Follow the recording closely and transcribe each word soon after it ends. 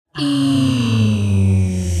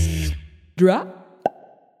Drop.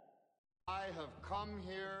 I have come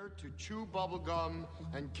here to chew bubblegum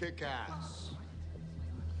and kick ass.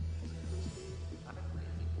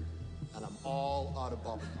 And I'm all out of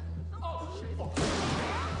bubblegum.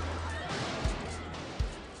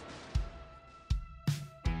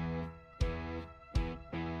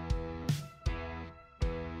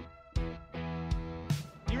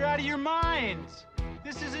 You're out of your minds.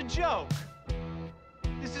 This is a joke.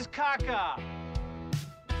 This is caca.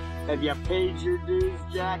 Have you paid your dues,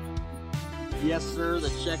 Jack? Yes, sir. The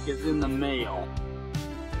check is in the mail.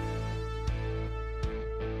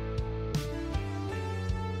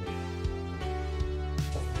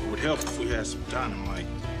 It would help if we had some dynamite,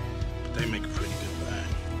 but they make a pretty good bang.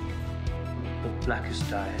 The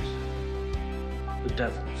blackest eyes, the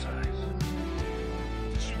devil's eyes.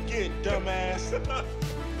 What you get, dumbass?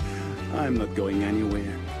 I'm not going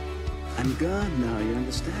anywhere. I'm God now, you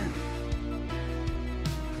understand?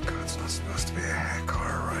 God's not supposed to be a hack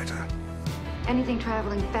car writer. Anything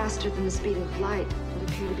traveling faster than the speed of light would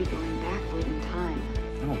appear to be going backward in time.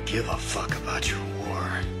 I don't give a fuck about your war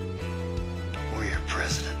or your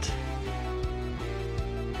president.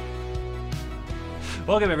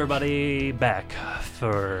 Welcome everybody back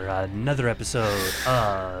for another episode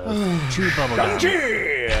of Chew Bubblegum.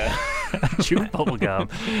 Chew Bubblegum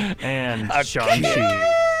and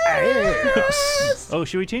Shang-Chi. Yes. Oh,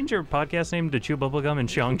 should we change your podcast name to Chew Bubblegum and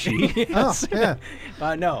Shang-Chi? Yes. Oh,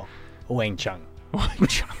 yeah. No. Wang Chung. Wang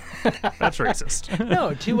Chung. That's racist.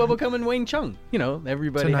 No, Chew Bubblegum and Wang Chung. You know,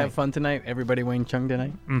 everybody Tonight. have fun tonight. Everybody Wang Chung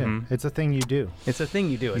tonight. Mm-hmm. Yeah, it's a thing you do. It's a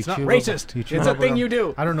thing you do. It's You not chew racist. you chew It's a thing bubblegum. you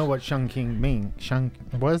do. I don't know what Shang King mean. Shang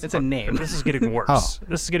was? It's a name. This is getting worse. Oh.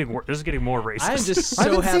 This is getting worse. This is getting more racist. I'm just I so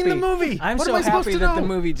haven't happy. seen the movie. I'm What so am I supposed happy to that the know?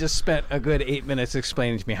 movie just spent a good 8 minutes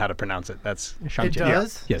explaining to me how to pronounce it. That's It Shang-Chi.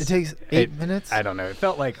 does? Yes. It takes 8 minutes? I don't know. It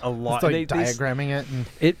felt like a lot. It's like diagramming it. And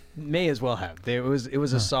It may as well have. It was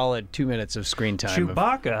a solid 2 minutes of screen time.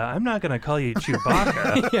 Chewbacca. I'm not going to call you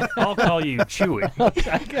Chewbacca. I'll call you Chewie.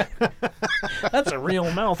 That's a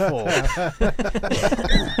real mouthful.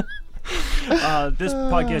 This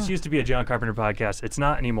podcast used to be a John Carpenter podcast. It's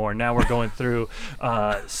not anymore. Now we're going through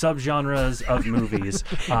subgenres of movies.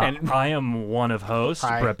 And I am one of hosts,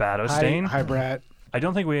 Brett Battostain. Hi, Brett. I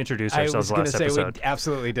don't think we introduced I was ourselves going to last say episode. we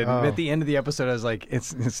absolutely didn't. Oh. At the end of the episode, I was like,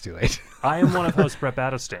 it's too late. I am one of hosts, Brett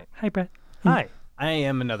Battostain. Hi, Brett. Hi. I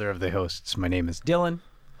am another of the hosts. My name is Dylan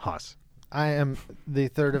Haas. I am the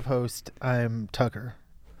third of host. I'm Tucker.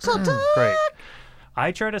 Great.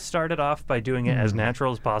 I try to start it off by doing it as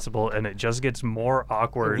natural as possible, and it just gets more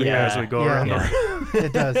awkward Yeah. as we go around the room.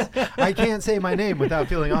 It does. I can't say my name without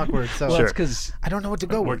feeling awkward, so Well, Sure. it's because I don't know what to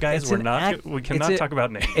go We're with. guys, It's we're an not. act- We it's cannot a- talk about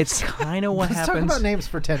names. it's kind of what Let's happens. talk about names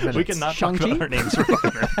for 10 minutes. We cannot talk Shang-Chi? about our names for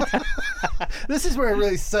 5 minutes. This is where I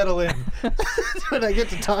really settle in. When I get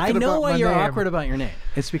to talking I about know why my you're name. awkward about your name.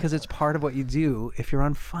 It's because it's part of what you do if you're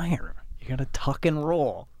on fire. You gotta tuck and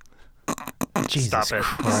roll. Jesus Stop it.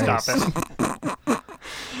 Christ. Stop it.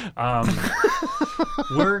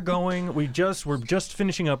 We're just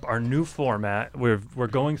finishing up our new format. We're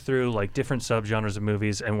going through like different subgenres of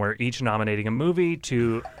movies, and we're each nominating a movie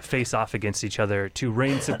to face off against each other to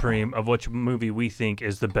reign supreme of which movie we think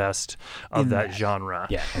is the best of that genre.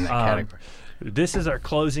 Yeah, in that category. This is our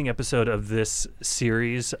closing episode of this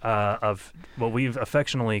series of what we've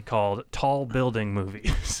affectionately called tall building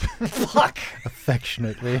movies.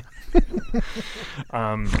 Affectionately.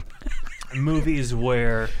 Movies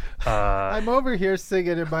where I'm over here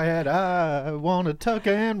singing in my head, I want to tuck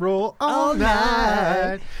and roll all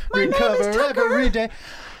night. Recover every day.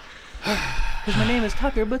 Because my name is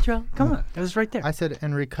Tucker Buttrell. Come on, it was right there. I said,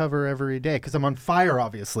 and recover every day, because I'm on fire,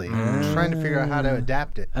 obviously. I'm trying to figure out how to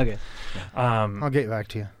adapt it. Okay. I'll get back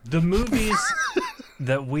to you. the movies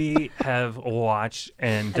that we have watched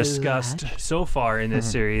and discussed so far in this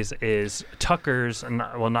series is Tucker's,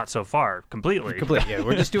 not so far, completely. Yeah,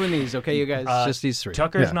 we're just doing these, okay, you guys? Just these three.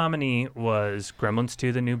 Tucker's Yeah. nominee was Gremlins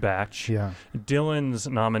 2, The New Batch. Yeah. Dylan's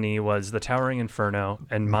nominee was The Towering Inferno,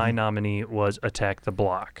 and my nominee was Attack the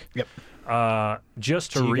Block. Yep.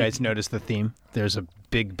 Just to So you guys notice the theme? There's a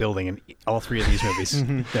big building in all three of these movies.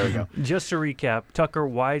 There we go. Just to recap, Tucker,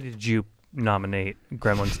 why did you nominate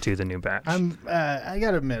Gremlins 2, The New Batch? I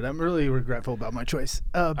gotta admit, I'm really regretful about my choice.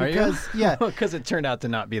 Are you? Because, yeah. Because it turned out to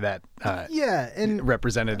not be that Yeah, and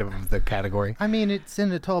representative of the category. I mean, it's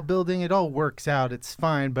in a tall building. It all works out. It's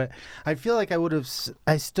fine. But I feel like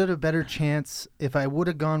I stood a better chance if I would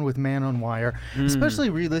have gone with Man on Wire, especially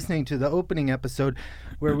re-listening to the opening episode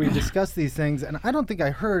where we discussed these things. And I don't think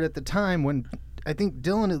I heard at the time when I think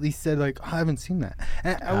Dylan at least said, like, oh, I haven't seen that.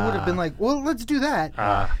 And I would have been like, well, let's do that.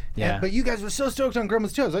 Yeah. But you guys were so stoked on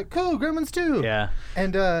Gremlins 2. I was like, cool, Gremlins 2. Yeah.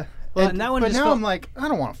 And Well, and that one but just now felt- I'm like, I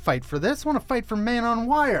don't want to fight for this. I want to fight for Man on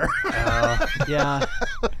Wire. Yeah.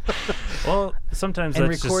 Well, sometimes And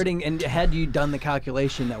that's recording, and had you done the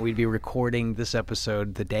calculation that we'd be recording this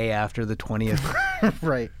episode the day after the 20th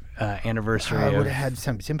Right. Anniversary I of... would have had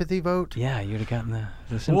some sympathy vote. Yeah, you'd have gotten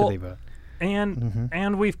the sympathy vote.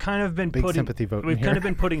 And we've kind of been Big putting sympathy vote in we've kind here. of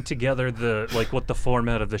been putting together the like what the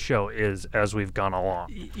format of the show is as we've gone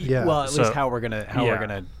along. Yeah. Well, at So- least how we're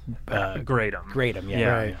gonna grade them. grade them.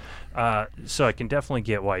 Yeah. Right. So I can definitely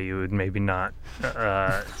get why you would maybe not.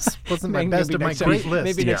 Wasn't my Maybe best of my next time- great list.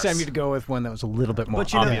 Maybe next Yes. time you'd go with one that was a little bit more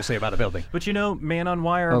But you know- obviously about a building. But Man on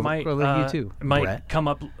Wire Oh, might well, then you too, might Brett. come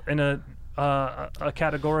up in a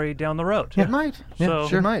category down the road. It might. So-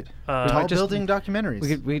 It might. Tall just- building documentaries.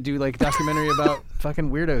 We could do like a documentary about fucking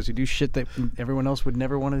weirdos who do shit that everyone else would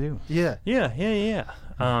never want to do. Yeah.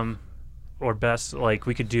 Yeah. Or best, like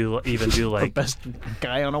we could do like Best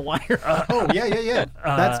guy on a wire. Oh, yeah.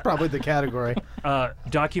 That's probably the category. I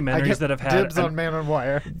documentaries get that have had dibs on Man on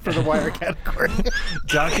Wire for the Wire category.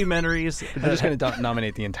 documentaries I'm that just going to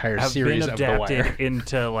nominate the entire have series been of The Wire. adapted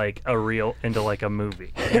into like a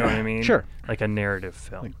movie. You know what I mean? Sure. Like a narrative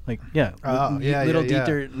film. Like, yeah. Oh, yeah, Little yeah.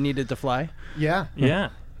 Dieter needed to fly. Yeah. Yeah.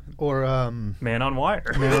 Or Man on Wire.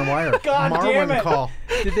 Man on Wire. God Marwin damn it. Call.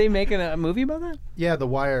 Did they make a movie about that? Yeah, The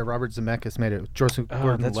Wire. Robert Zemeckis made it with Joseph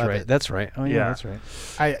Gordon-Levitt. that's right. That's right. Oh, yeah, Yeah. that's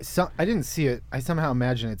right. I didn't see it. I somehow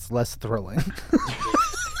imagine it's less thrilling.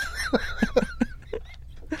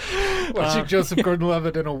 Watching Joseph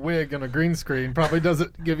Gordon-Levitt in a wig and a green screen probably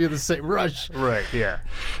doesn't give you the same rush. Right. Yeah.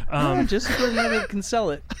 Just Gordon-Levitt can sell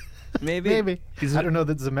it. Maybe. Maybe. I don't know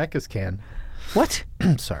that Zemeckis can. What?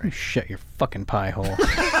 Sorry. Shut your fucking pie hole.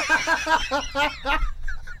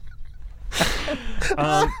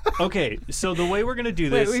 Okay. So the way we're gonna do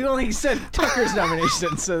Wait, this. we only said Tucker's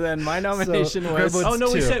nomination, so then my nomination was... Gremlins Oh no,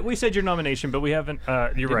 we 2. said your nomination, but we haven't.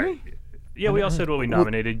 You're Did right. Yeah, we all said what we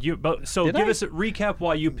nominated. So Did give I? us a recap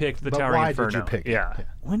why you picked the But Towering why Inferno. did you pick it? Yeah.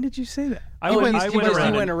 When did you say that? I went you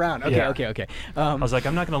around. went around. Okay, Yeah. okay. I was like,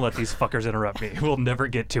 I'm not going to let these fuckers interrupt me. We'll never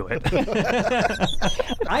get to it.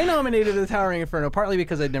 I nominated The Towering Inferno partly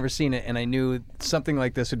because I'd never seen it, and I knew something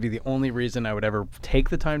like this would be the only reason I would ever take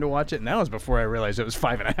the time to watch it. And that was before I realized it was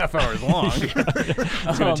 5.5 hours long.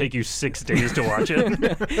 It's going to take you 6 days to watch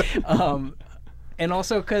it. And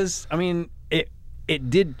also because, I mean, it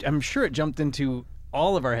did, I'm sure it jumped into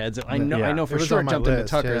all of our heads. I know It for was sure on it my jumped into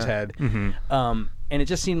list, Tucker's yeah. head. Mm-hmm. And it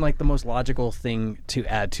just seemed like the most logical thing to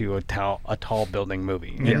add to a tall building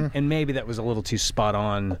movie. Yeah. And maybe that was a little too spot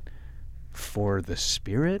on for the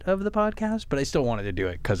spirit of the podcast, but I still wanted to do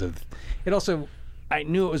it because of it. Also, I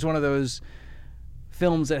knew it was one of those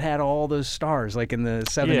films that had all those stars, like in the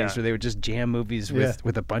 70s, Yeah. where they would just jam movies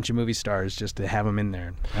with a bunch of movie stars just to have them in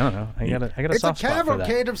there. I don't know. I got a It's a soft spot for that.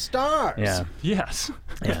 cavalcade of stars. Yeah. Yes.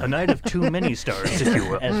 A night of too many stars, if you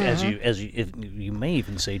will. As you may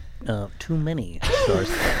even say, too many stars.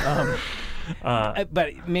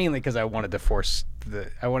 But mainly because I wanted to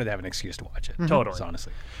I wanted to have an excuse to watch it. Totally.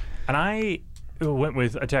 Honestly. And I went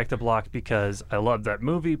with Attack the Block because I loved that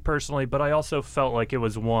movie personally, but I also felt like it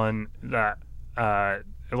was one that,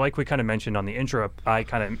 like we kind of mentioned on the intro, I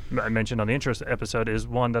mentioned on the intro episode, is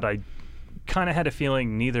one that I kind of had a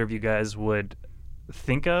feeling neither of you guys would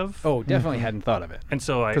think of. Oh, definitely hadn't thought of it. And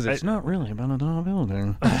so Because it's not really about a tall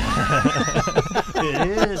building.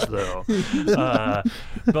 It is though.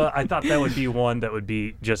 But I thought that would be one that would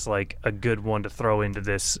be just like a good one to throw into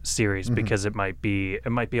this series because it might be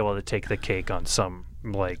able to take the cake on some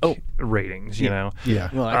ratings, you know. Yeah.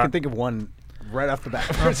 Well, I can think of one right off the bat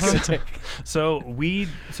where it's going to take. So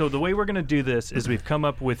the way we're going to do this is we've come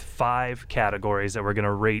up with 5 categories that we're going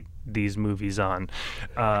to rate these movies on.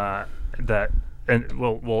 And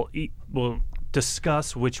we'll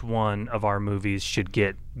discuss which one of our movies should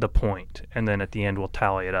get the point, and then at the end we'll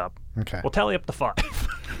tally it up. Okay. We'll tally up the 5.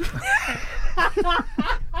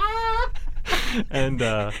 And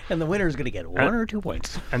the winner's going to get 1 or 2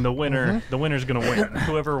 points. And the winner's going to win.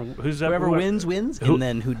 Whoever wins, and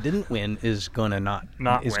then who didn't win is going to not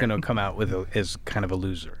is going to come out with as kind of a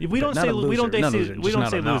loser. We don't say loser.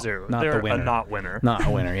 Not They're the winner. a not winner. Not a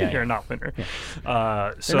winner. Yeah. You're a not winner.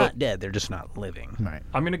 Yeah. So they're not dead. They're just not living. Right.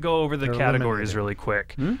 I'm going to go over the They're categories eliminated. really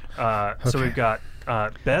quick. So we've got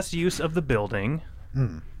best use of the building,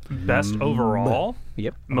 best overall,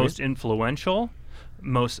 Yep. most influential,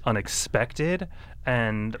 most unexpected,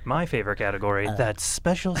 and my favorite category, that's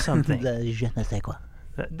special something. The je ne sais quoi.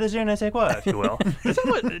 The je ne sais quoi, if you will.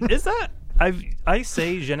 Is that? I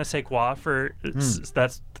say je ne sais quoi for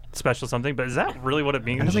that's special something, but is that really what it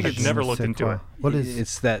means? I've never looked into it. What is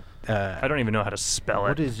It's that. I don't even know how to spell it.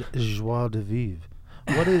 What is joie de vivre?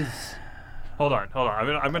 What is Hold on.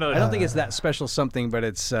 I'm gonna. I don't think it's that special something, but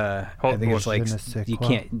it's. I think it's like Je ne sais you quoi.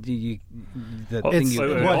 can't. The Oh, thing It's you.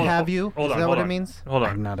 what have you? Hold Is on, that hold what on. it means? Hold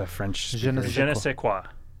I'm on. not a French. Je ne speaker. Je ne sais quoi.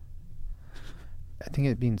 I think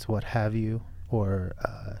it means what have you, or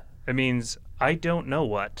It means I don't know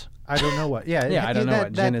what. I don't know what. Yeah, Yeah, I don't know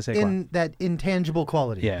what. Je ne sais quoi. That intangible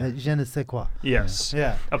quality. Yeah. that je ne sais quoi. Yes.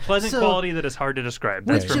 Yeah. A pleasant So, quality that is hard to describe.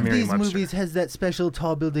 That's Which from of these Merriam-Webster. movies has that special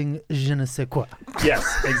tall building je ne sais quoi? Yes,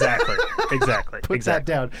 exactly. Exactly. Put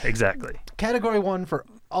exactly. that down. Exactly. Category 1 for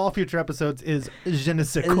all future episodes is je ne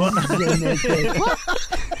sais quoi.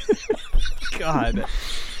 God,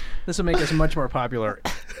 this will make us much more popular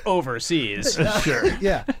overseas. Sure.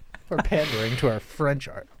 Yeah, for pandering to our French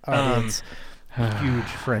audience. Huge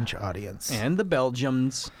French audience. And the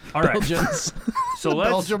Belgians. All right. Belgians. So let's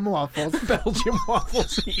Belgium waffles. Belgian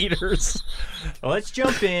waffles eaters. let's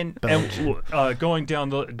jump in and going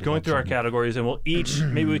through our categories, and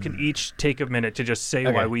maybe we can each take a minute to just say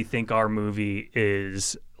why we think our movie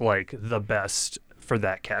is like the best for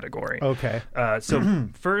that category. Okay. So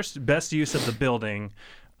first, best use of the building.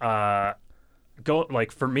 For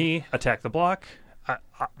me, Attack the Block.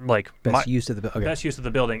 Best use of the building. Best use of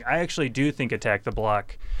the building. I actually do think Attack the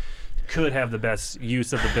Block could have the best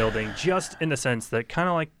use of the building, just in the sense that kind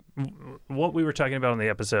of like what we were talking about in the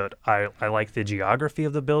episode. I like the geography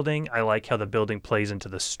of the building. I like how the building plays into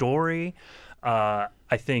the story. I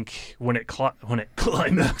think when it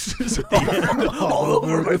climaxes all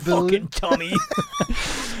over my fucking tummy.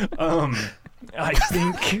 I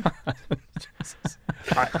think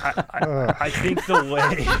I think the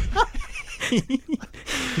way.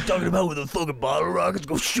 You talking about with a fucking bottle rockets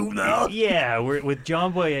go shooting out? Yeah, with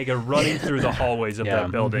John Boyega running through the hallways of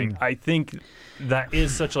that building. I think that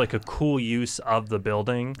is such like a cool use of the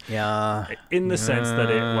building. Yeah. In the sense that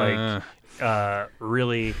it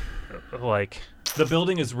really like the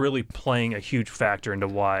building is really playing a huge factor into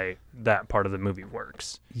why that part of the movie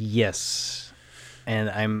works. Yes. And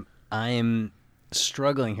I'm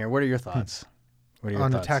struggling here. What are your thoughts? What are your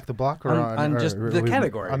On thoughts? Attack the Block or on just the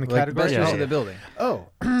category? On the like category? best use of the building. Oh.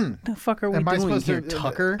 The fuck are we Am I doing supposed here, to-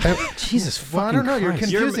 Tucker? Jesus fucking Well, I don't know. You're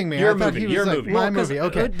Christ. confusing me. your I thought movie, he was your like movie. my Well, 'cause, movie.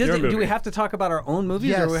 Okay. Do we have to talk about our own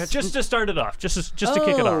movies? Yes. Or we have Just to start it off, just to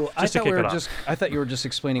kick it off. I Just to thought kick we it were off. just. I thought you were just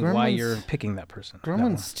explaining why Gremlins- you're picking that person.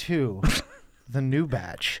 Gremlins 2, the new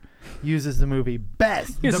batch, uses the movie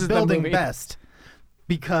best, Uses the the building movie. best,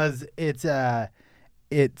 because it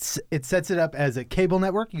sets it up as a cable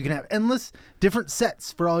network. You can have endless different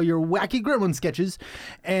sets for all your wacky Gremlin sketches,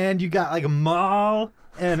 and you got like a mall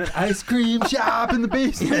and an ice cream shop in the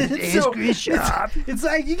basement. Ice cream shop. It's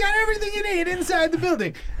like you got everything you need inside the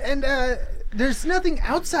building, and there's nothing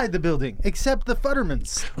outside the building except the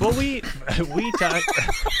Futtermans. Well, we talked.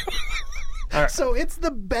 So it's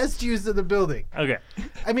the best use of the building. Okay.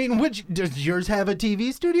 I mean, does yours have a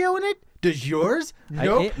TV studio in it? Does yours?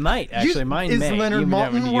 Nope. It might actually. Mine Is may. Leonard You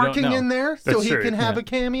never- Maltin you don't working know. in there so That's he true, can have yeah. a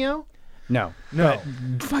cameo? No. No.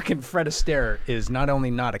 But fucking Fred Astaire is not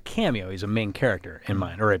only not a cameo, he's a main character in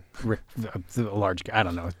mine, or a large. I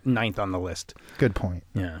don't know, 9th on the list. Good point.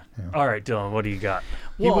 Yeah. All right, Dylan, what do you got?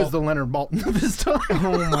 He was the Leonard Maltin of his time.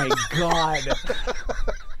 Oh my god.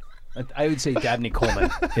 I would say Dabney Coleman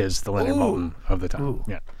is the Leonard Maltin of the time. Ooh.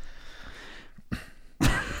 Yeah.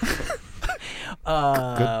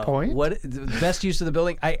 Good point. What the best use of the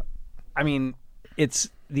building? I mean, it's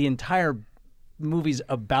the entire movie's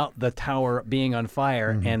about the tower being on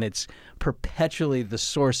fire, and it's perpetually the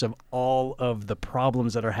source of all of the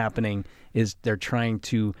problems that are happening. Is they're trying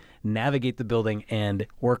to navigate the building and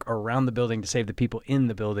work around the building to save the people in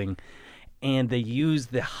the building, and they use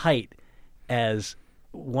the height as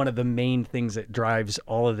one of the main things that drives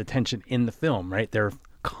all of the tension in the film. Right? They're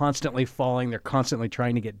constantly falling. They're constantly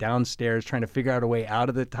trying to get downstairs, trying to figure out a way out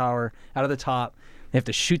of the tower, out of the top. They have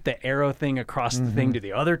to shoot the arrow thing across the thing to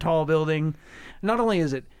the other tall building. Not only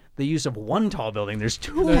is it the use of one tall building, there's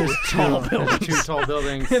two tall buildings. Two tall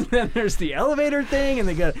buildings. And then there's the elevator thing, and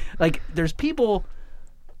they got there's people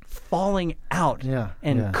falling out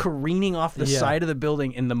and careening off the side of the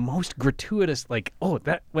building in the most gratuitous,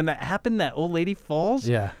 when that happened, that old lady falls.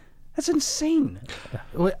 Yeah. That's insane.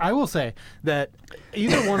 I will say that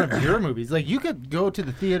either one of your movies, like you could go to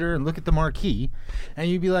the theater and look at the marquee, and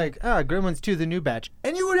you'd be like, Gremlins 2, the new batch,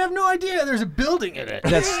 and you would have no idea there's a building in it.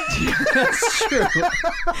 That's true.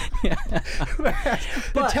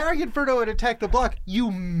 The Towering Inferno and Attack the Block,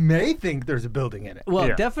 you may think there's a building in it. Well,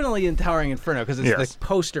 Yeah. definitely in Towering Inferno, because Yes. the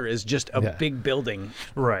poster is just a big building.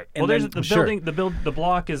 Right. And Well, there's then- the building. The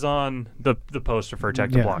block is on the poster for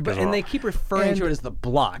Attack the Block. But, as and well. they keep referring to it as the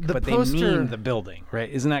block, the but poster- they mean the building, right?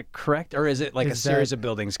 Isn't that correct? Or is it like Is a that series of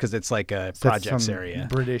buildings because it's like a That's projects some area.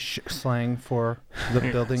 British slang for the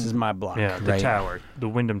building. This is my block. Yeah, the right? tower, the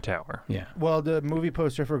Wyndham Tower. Yeah. Well, the movie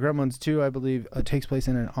poster for Gremlins 2, I believe, takes place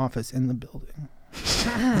in an office in the building.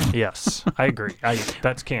 Yes, I agree.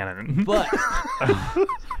 That's canon.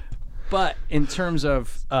 But in terms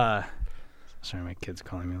of sorry, my kid's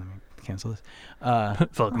calling me. Let me cancel this.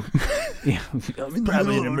 Fuck. Yeah,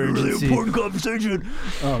 Probably an emergency. Really important conversation.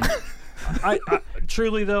 I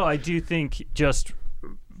truly though, I do think just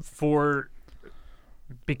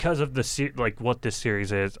because of the like what this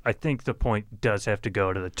series is, I think the point does have to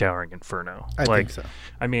go to the Towering Inferno. I think so.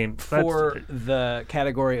 I mean, for the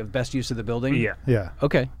category of best use of the building. Yeah. Yeah.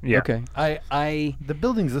 Okay. Yeah. Okay. The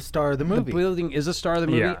building's the star of the movie. The building is a star of the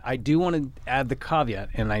movie. Yeah. I do want to add the caveat,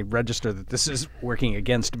 and I register that this is working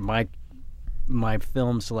against my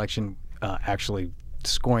film selection actually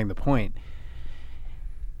scoring the point.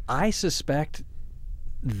 I suspect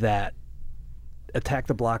that Attack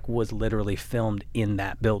the Block was literally filmed in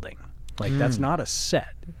that building. Like, that's not a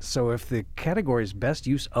set. So if the category is best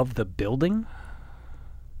use of the building,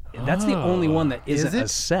 that's the only one that isn't a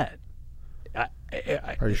set.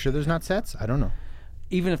 Are you sure there's not sets? I don't know.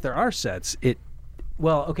 Even if there are sets,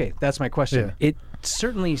 well, okay, that's my question. Yeah. It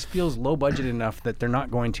certainly feels low budget enough that they're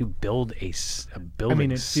not going to build a building I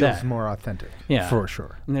mean, it set. feels more authentic. Yeah. For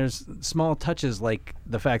sure. And there's small touches like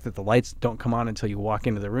the fact that the lights don't come on until you walk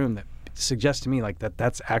into the room that suggests to me like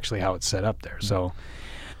that's actually how it's set up there. So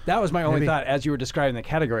that was my only thought as you were describing the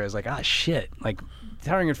category. I was like, shit. Like,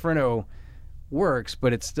 Towering Inferno works,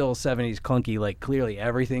 but it's still 70s clunky. Like, clearly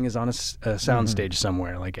everything is on a soundstage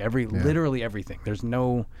somewhere. Like, literally everything. There's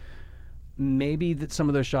no... Maybe that some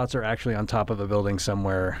of those shots are actually on top of a building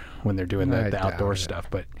somewhere when they're doing the outdoor stuff,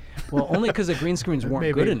 but only because the green screens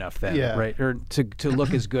weren't good enough then, right? Or to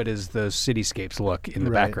look as good as the cityscapes look in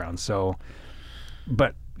the background. So,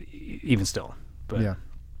 but even still,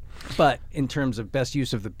 but in terms of best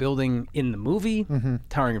use of the building in the movie,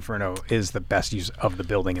 Towering Inferno is the best use of the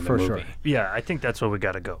building in the movie. Sure. Yeah, I think that's what we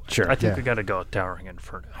got to go with. Sure. I think we got to go with Towering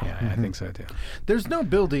Inferno. Yeah, I think so too. There's no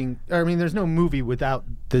building. I mean, there's no movie without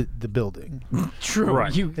the building. True.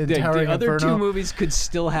 Right. The other two movies could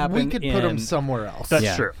still happen. We could put them somewhere else.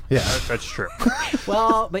 That's true. Yeah. That's true.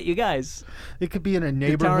 Well, but you guys, it could be in a the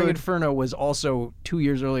neighborhood. Towering Inferno was also 2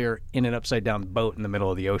 years earlier in an upside down boat in the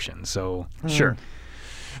middle of the ocean. So Sure.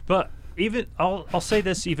 But even I'll say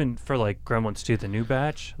this even for like Gremlins 2, the new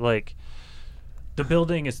batch, like the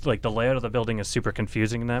building is like the layout of the building is super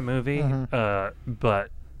confusing in that movie, but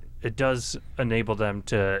it does enable them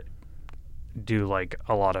to do like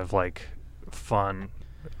a lot of like fun.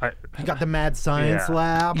 You got the Mad Science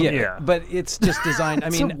Lab. Yeah, but it's just designed. I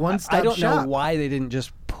It's mean, a one-stop I don't shop. know why they didn't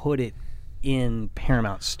just put it in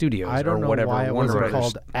Paramount Studios I don't or know whatever. why it Warner wasn't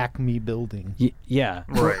Brothers. called Acme Building. Yeah.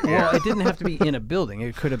 Right, Well, it didn't have to be in a building.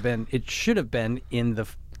 It could have been. It should have been in the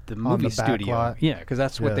movie the back studio. lot. Yeah, because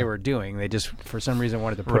that's what Yeah. they were doing. They just for some reason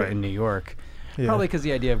wanted to put it in New York. Yeah. Probably because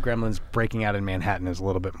the idea of Gremlins breaking out in Manhattan is a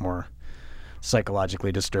little bit more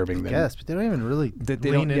psychologically disturbing than. Yes, but they don't even really They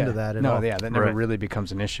lean don't, into that at no, all. yeah, that never really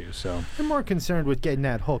becomes an issue. So I'm more concerned with getting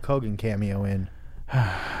that Hulk Hogan cameo in.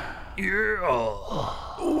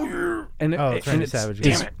 and it's Randy Savage.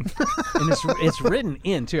 Damn it! And it's written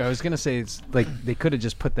in too. I was gonna say it's like they could have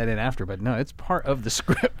just put that in after, but no, it's part of the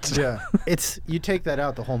script. Yeah, it's you take that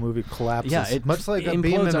out, the whole movie collapses. Yeah, it much like a implodes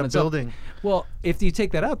beam in on a itself. building. Well, if you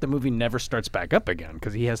take that out, the movie never starts back up again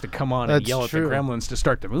because he has to come on and That's yell true. at the Gremlins to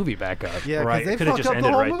start the movie back up. Yeah, 'cause Right. they Could have fucked just up the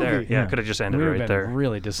ended whole right there. movie. Yeah, could have just ended We would right have been there.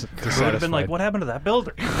 really It would have been dissatisfied. like, what happened to that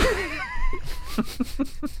building?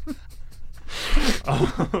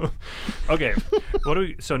 Okay. What do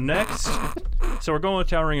we? So next, so we're going with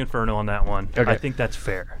Towering Inferno on that one. Okay. I think that's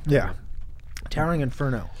fair. Yeah, Towering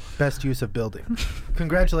Inferno, best use of building.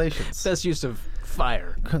 Congratulations. Best use of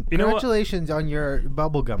fire. You know what? Congratulations on your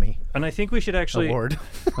bubble gummy And I think we should actually. award.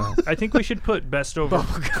 I think we should put best over.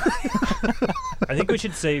 I think we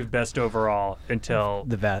should save best overall until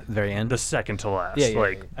The very end. the second to last, Yeah, yeah,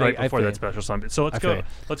 like yeah. right I before feel that you. special summit. So let's I feel go. you.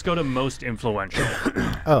 Let's go to most influential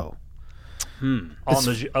Oh, on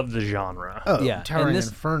of the genre. oh, Yeah, and Towering this-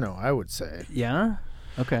 Inferno. I would say. Yeah.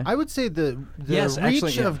 Okay. I would say the Yes, reach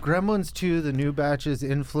actually, yeah. of Gremlins 2, the new batch's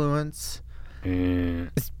influence.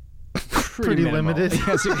 Pretty minimal. limited.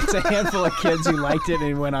 Yes, it's a handful of kids who liked it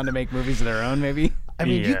and went on to make movies of their own, maybe. I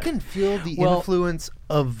mean, you Yeah. can feel the Well- influence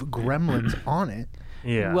of Gremlins on it.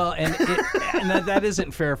 Yeah. Well, and that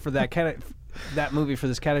isn't fair for that movie for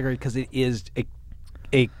this category because it is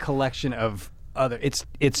a collection of other. It's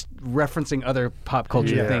referencing other pop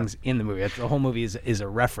culture things in the movie. The whole movie is a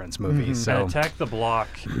reference movie. So And Attack the Block,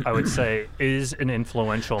 I would say, is an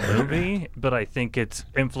influential movie, but I think it's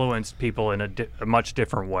influenced people in a much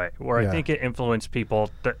different way. Where I think it influenced people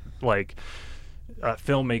that like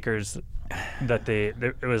filmmakers that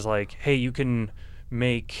it was like, hey, you can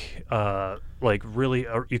make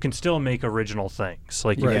you can still make original things.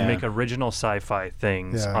 Like you can make original sci-fi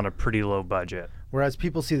things on a pretty low budget. Whereas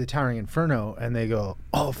people see the Towering Inferno and they go,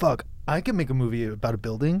 "Oh fuck, I can make a movie about a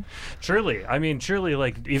building." Surely,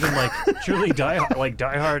 like even like surely Die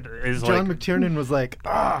Hard is John McTiernan was like,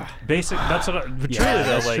 basic. That's what. Truly,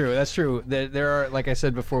 that's though, true. That's true. There are, like I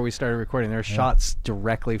said before we started recording, there are shots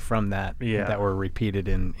directly from that that were repeated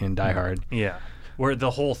in Die Hard. Yeah. Where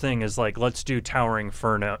the whole thing is like, let's do Towering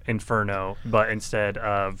Inferno, but instead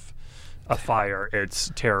of a fire,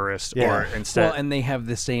 it's terrorists, or instead. Well, and they have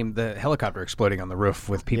the helicopter exploding on the roof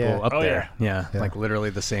with people up there. Yeah, like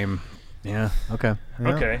literally the same. Yeah. Okay.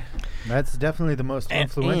 Okay. That's definitely the most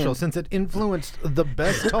influential, since it influenced the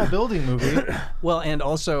best tall building movie. Well, and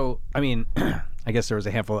also, I mean, I guess there was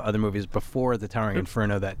a handful of other movies before the Towering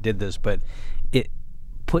Inferno that did this, but it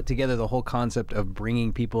put together the whole concept of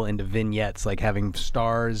bringing people into vignettes, like having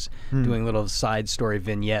stars doing little side story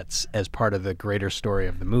vignettes as part of the greater story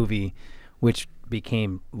of the movie, which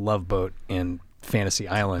became Love Boat and Fantasy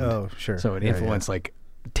Island. Oh, sure. So it influenced like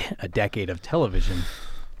a decade of television.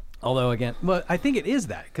 Although, again, well, I think it is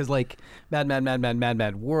that, because like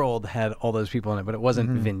Mad World had all those people in it, but it wasn't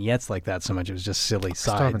vignettes like that so much. It was just silly sides.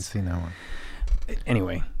 I still haven't seen that one.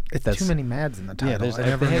 Anyway. It's too many Mads in the title.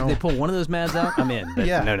 Yeah, they pull one of those Mads out, I'm in. But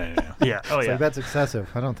no. Yeah. Oh, it's like, that's excessive.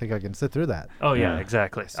 I don't think I can sit through that. Oh, yeah,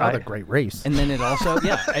 exactly. Saw The Great Race. And then it also,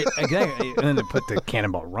 exactly. And then they put the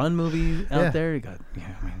Cannonball Run movie out there. You got,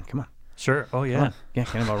 I mean, come on. Sure. Oh, yeah. Yeah,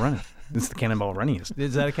 Cannonball Run. It's the Cannonball Runniest.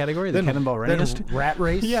 Is that a category? The Cannonball Runniest? Rat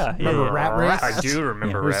Race? Yeah. Remember Rat Race? I do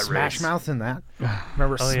remember Rat Race. Smash Mouth in that.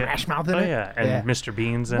 Remember Smash Mouth in it? Oh, yeah. And Mr.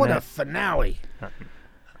 Beans in what it. What a finale.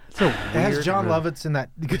 So it has John Lovitz in that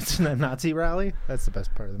Nazi rally. That's the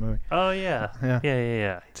best part of the movie. Oh yeah.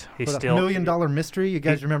 He steals $1 Million Mystery. You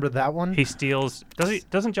guys remember that one? He steals.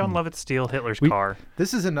 Doesn't John Lovitz steal Hitler's car?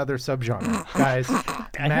 This is another subgenre, guys.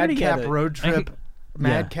 Madcap road trip.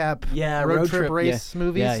 Madcap road trip race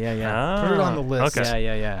movies. Yeah. Put it on the list.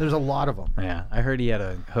 Okay. Yeah. There's a lot of them. Yeah, I heard he had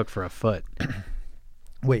a hook for a foot.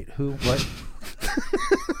 Wait, who? What?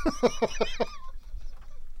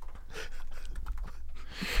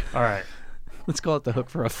 All right. Let's call it the hook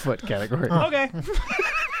for a foot category. Okay.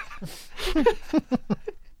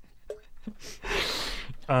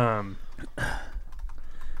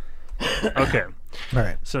 Okay. All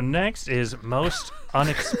right. So next is most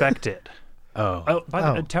unexpected. By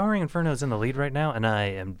the way, Towering Inferno is in the lead right now, and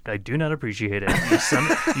I do not appreciate it. You son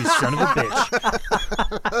of a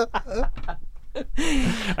bitch.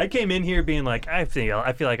 I came in here being like, I feel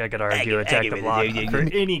like I could argue Attack the Block for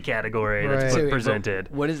any category that's presented.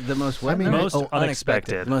 What is the most? I mean, most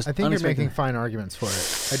unexpected. I think you're making fine arguments for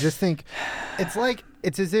it. I just think it's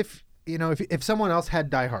as if if someone else had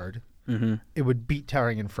Die Hard, it would beat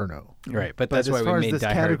Towering Inferno. Right, but that's why we made this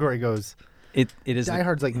Die Hard. Category goes. It is Die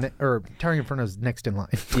Hard's like or Towering Inferno's next in line.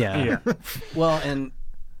 Yeah. Well, and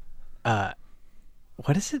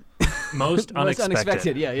what is it? Most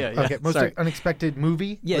unexpected. Yeah. Okay, most unexpected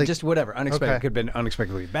movie? Yeah, just whatever. Unexpected. Could have been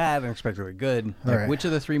unexpectedly bad, unexpectedly good. Like, which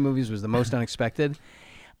of the three movies was the most unexpected?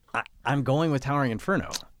 I'm going with Towering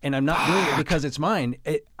Inferno. And I'm not doing it because it's mine.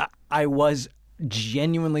 I was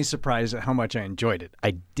genuinely surprised at how much I enjoyed it.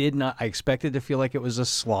 I expected to feel like it was a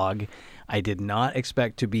slog. I did not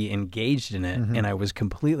expect to be engaged in it, and I was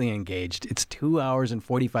completely engaged. It's 2 hours and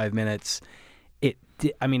 45 minutes. It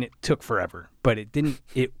took forever, but it didn't.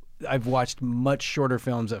 I've watched much shorter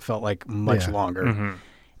films that felt like much longer,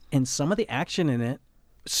 and some of the action in it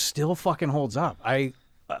still fucking holds up.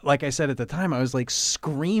 Like I said at the time, I was like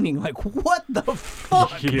screaming, like, "What the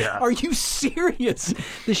fuck? Are you serious?"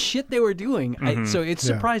 The shit they were doing. So it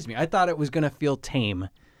surprised me. I thought it was gonna feel tame,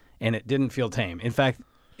 and it didn't feel tame. In fact,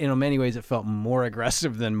 in many ways, it felt more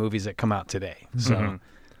aggressive than movies that come out today. So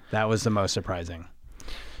that was the most surprising.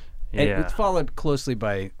 Yeah. It's followed closely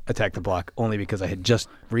by Attack the Block, only because I had just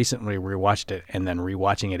recently rewatched it, and then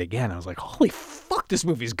rewatching it again, I was like, "Holy fuck, this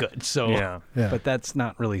movie's good!" So, but that's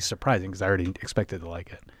not really surprising because I already expected to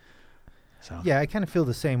like it. So yeah, I kind of feel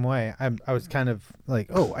the same way. I was kind of like,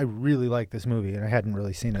 "Oh, I really like this movie," and I hadn't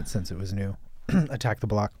really seen it since it was new. Attack the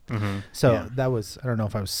Block. So that was, I don't know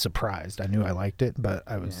if I was surprised. I knew I liked it, but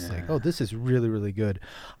I was like, oh, this is really, really good.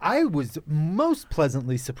 I was most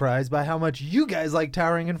pleasantly surprised by how much you guys like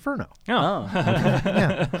Towering Inferno. Oh.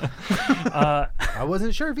 I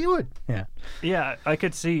wasn't sure if you would. Yeah, I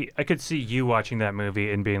could see you watching that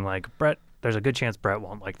movie and being like, Brett, there's a good chance Brett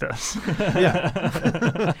won't like this.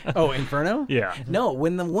 Oh, Inferno? Yeah. No,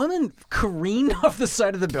 when the woman careened off the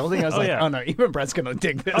side of the building, I was oh no, even Brett's gonna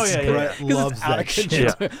dig this. Oh yeah, Brett loves that shit.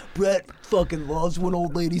 Yeah. Brett fucking loves when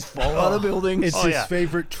old ladies fall out of buildings. It's his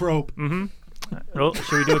favorite trope. Well,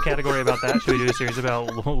 should we do a category about that? Should we do a series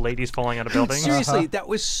about ladies falling out of buildings? Seriously, that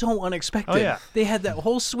was so unexpected. Oh, yeah. They had that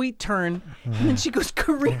whole sweet turn, and then she goes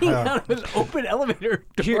careening out of an open elevator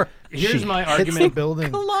door. Here's my Hits argument. the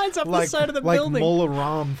building. Collides off the side of the like building. Mola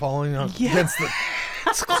Ram falling up against the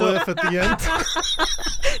cliff at the end.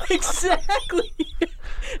 Exactly.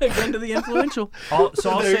 Again to the influential. I'll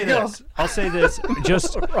say this. I'll say this.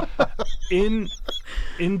 Just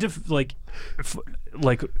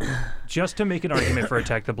just to make an argument for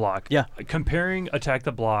Attack the Block. Yeah. Comparing Attack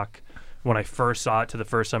the Block when I first saw it to the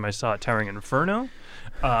first time I saw it, Towering Inferno,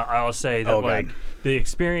 I'll say that the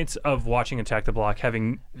experience of watching Attack the Block,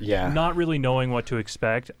 having not really knowing what to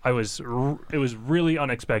expect, it was really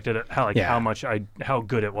unexpected at how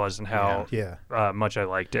good it was and how much I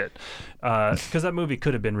liked it. Because that movie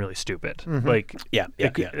could have been really stupid.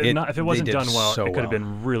 If it wasn't done well, it could have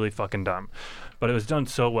been really fucking dumb. But it was done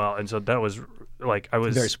so well, and so that was I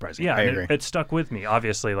was very surprising. Yeah, I agree. It stuck with me.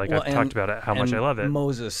 Obviously, I've talked about it, how much I love it.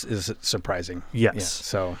 Moses is surprising. Yes. Yeah,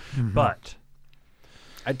 so, but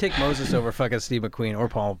I'd take Moses over fucking Steve McQueen or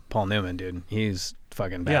Paul Newman, dude. He's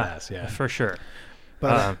fucking badass. Yeah, for sure.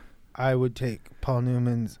 But I would take Paul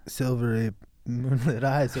Newman's Silvery Moonlit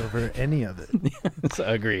Eyes over any of it.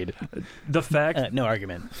 Agreed. The fact, no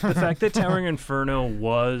argument. The fact that Towering Inferno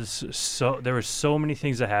was there were so many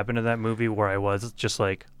things that happened in that movie where I was just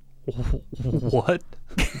like, what?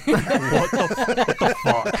 what the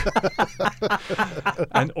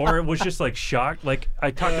fuck? Or it was just like shocked. Like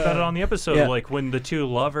I talked about it on the episode, like when the two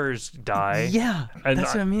lovers die. Yeah, and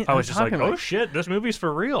that's what I mean. I was just like, oh shit, this movie's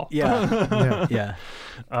for real. Yeah.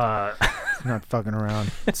 Not fucking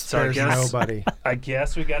around. So I guess nobody. I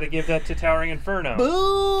guess we got to give that to Towering Inferno.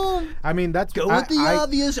 Boom! I mean, that's go with the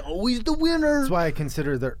obvious. Always the winner. That's why I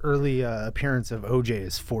consider the early appearance of OJ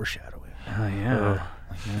as foreshadowing. Oh yeah.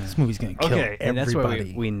 This movie's gonna kill everybody. And that's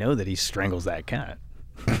why we know that he strangles that cat.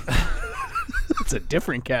 It's a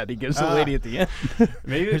different cat he gives the lady at the end.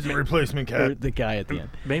 Maybe here's the replacement cat. Or the guy at the end.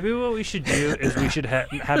 Maybe what we should do is we should have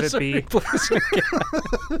it be.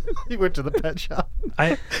 He went to the pet shop.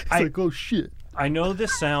 It's like, oh shit. I know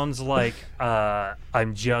this sounds like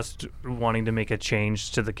I'm just wanting to make a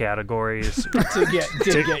change to the categories to get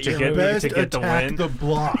the win. The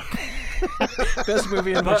Block. Best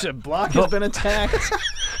movie in which a block has been attacked.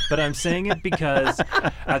 But I'm saying it because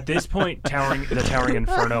at this point, the Towering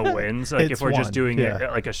Inferno wins. Like, if we're just doing it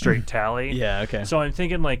like a straight tally. Yeah, okay. So I'm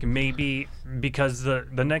thinking like maybe because the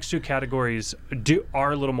next two categories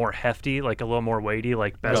are a little more hefty, like a little more weighty,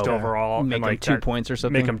 like best overall. Make and them like 2 points or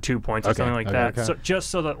something. Make them 2 points or something like that. Okay. So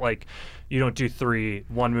just so that like you don't do three,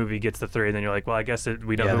 one movie gets the three, and then you're like, well, I guess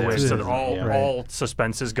we know who wins. So all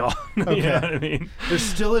suspense is gone. Okay. You know what I mean? There's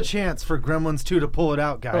still a chance for Gremlins 2 to pull it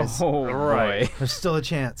out, guys. Oh, right. There's still a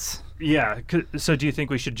chance. Yeah. So do you think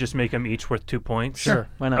we should just make them each worth 2 points? Sure.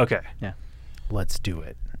 Why not? Okay. Yeah. Let's do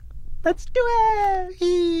it. Let's do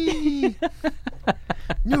it.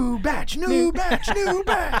 New batch.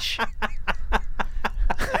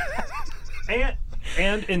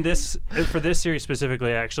 And in this, for this series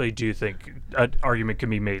specifically, I actually do think an argument can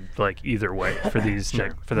be made like either way for these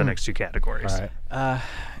for the next two categories. All right.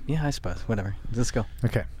 Yeah, I suppose. Whatever. Let's go.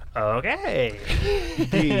 Okay. Okay.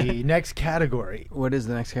 The next category. What is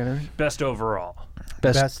the next category? Best overall.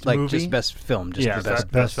 Best like movie? just best film. Just the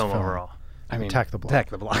best film overall. I mean, Attack the Block. Attack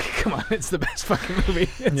the Block. Come on, it's the best fucking movie.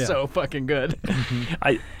 It's so fucking good.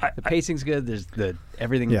 The pacing's good. There's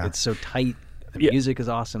everything. It's so tight. The music is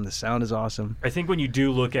awesome. The sound is awesome. I think when you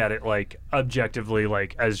do look at it like objectively,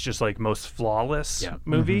 like as just like most flawless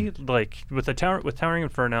movie, like with Towering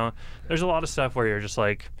Inferno, there's a lot of stuff where you're just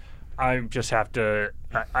like, I just have to.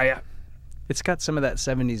 It's got some of that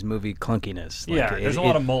 70s movie clunkiness. Like there's a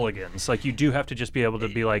lot of mulligans. Like you do have to just be able to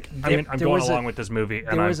be like, I'm going along with this movie,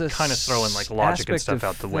 and I'm kind of throwing like logic and stuff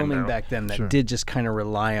out the window. Filming back then that did just kind of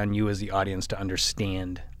rely on you as the audience to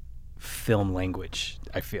understand film language.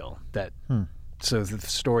 I feel that. So the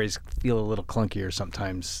stories feel a little clunkier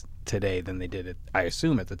sometimes today than they did I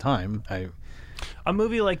assume at the time. a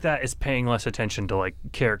movie like that is paying less attention to like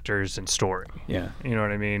characters and story. Yeah. You know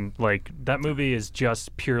what I mean? Like that movie is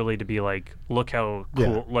just purely to be like, look how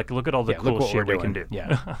cool, like look at all the cool shit we can do.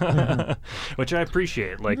 Yeah. Which I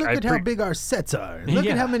appreciate. Like Look at how big our sets are. Look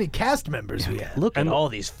at how many cast members we have. Look at all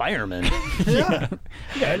these firemen. Yeah.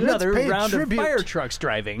 Another Let's pay round tribute. of fire trucks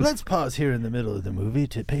driving. Let's pause here in the middle of the movie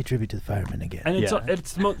to pay tribute to the firemen again. And it's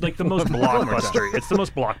like the most blockbustery. It's the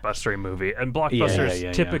most blockbustery movie, and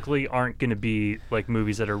blockbusters typically aren't going to be like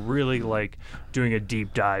movies that are really like doing a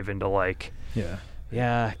deep dive into like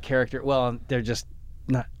character. Well, they're just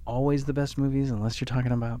not always the best movies unless you're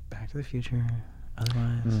talking about Back to the Future.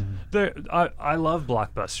 Otherwise, I love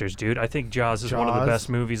blockbusters, dude. I think Jaws is one of the best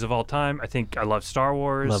movies of all time. I think I love Star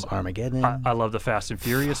Wars. Love Armageddon. I love the Fast and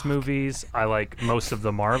Furious movies. I like most of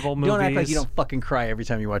the Marvel movies. Don't act like you don't fucking cry every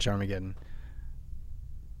time you watch Armageddon.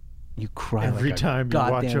 You cry every like time you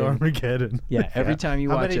watch Armageddon. Yeah, every time you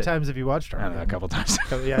watch it. How many times have you watched Armageddon? I don't know, a couple times.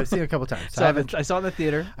 Yeah, I've seen it a couple times. I saw it in the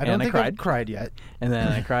theater. I don't think I cried. I've cried yet. And then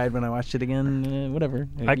I cried when I watched it again. Whatever.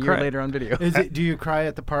 A year later on video. Do you cry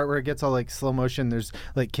at the part where it gets all like slow motion? There's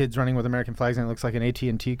like kids running with American flags and it looks like an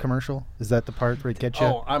AT&T commercial. Is that the part where it gets you?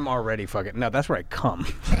 Oh, I'm already fucking. No, that's where I come.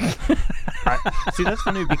 See, that's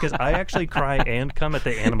funny because I actually cry and come at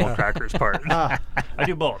the animal crackers part. I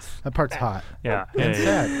do both. That part's hot. Yeah. It's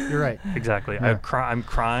sad. You're right. Exactly. Yeah. I'm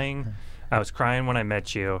crying. I was crying when I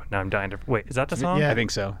met you. Now I'm dying to. Wait, is that the song? Yeah. I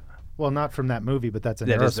think so. Well, not from that movie, but that's an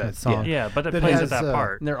That is Aerosmith that, song. Yeah, but it plays at that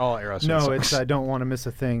part. They're all Aerosmith No, songs. it's I Don't Want to Miss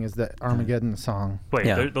a Thing is that Armageddon song. Wait,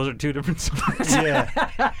 those are two different songs. Yeah.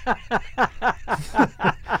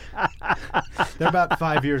 They're about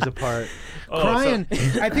 5 years apart. Cryin',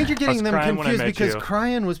 I think you're getting them confused because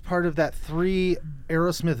Cryin' was part of that 3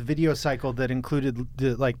 Aerosmith video cycle that included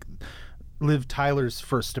the Liv Tyler's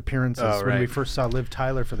first appearances when we first saw Liv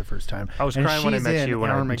Tyler for the first time. I was crying when I met you when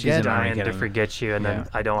I was dying Armageddon. to forget you, and then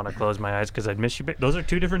I Don't Want to Close My Eyes because I'd miss you. Those are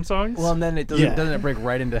two different songs? Well, and then it doesn't it break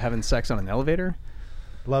right into having sex on an elevator?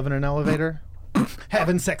 Love in an elevator?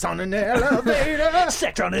 Having sex on an elevator.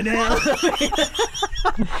 Sex on an elevator.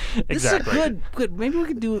 Exactly. This is good. Maybe we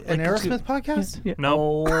could do an Aerosmith podcast? Yeah.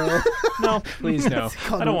 No. No. Please no.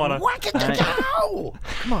 I don't want to. What?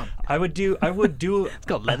 Come on. I would do. It's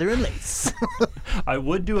called Leather and Lace. I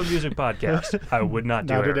would do a music podcast. I would not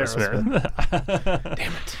do Aerosmith.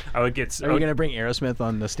 Damn it. I would get. Are you gonna bring Aerosmith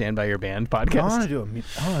on the Stand By Your Band podcast? I want to do a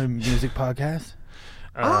music podcast.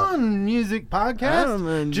 On music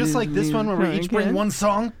podcast, just like this one where we each bring one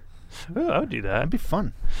song. Oh, I would do that. That'd be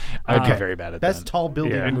fun. I'd be very bad at that. That's tall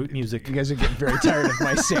building music. You guys are getting very tired of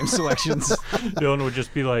my same selections. Dylan would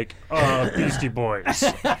just be like, Beastie Boys.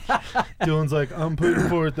 Dylan's like, I'm putting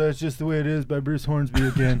forth That's Just the Way It Is by Bruce Hornsby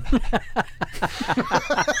again.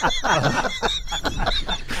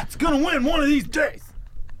 It's gonna win one of these days.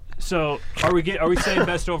 So are we saying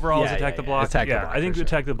best overall is Attack the Block? Attack the Block, I think for sure.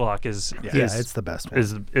 Attack the Block is it's the best one.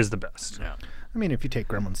 Is the best. Yeah. I mean, if you take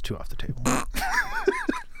Gremlins 2 off the table.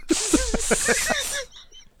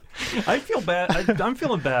 I feel bad. I'm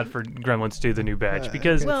feeling bad for Gremlins 2, the new batch,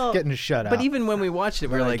 because getting shut out. But even when we watched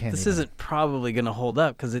it, we were like, can't this even. isn't probably going to hold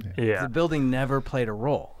up because the building never played a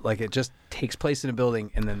role. Like, it just takes place in a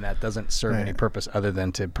building, and then that doesn't serve any purpose other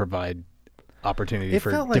than to provide opportunity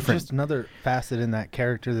for felt like different... just another facet in that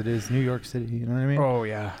character that is New York City. You know what I mean? Oh,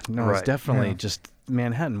 yeah. No, it's definitely just...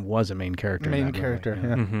 Manhattan was a main character. Main character,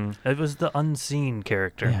 yeah. Mm-hmm. It was the unseen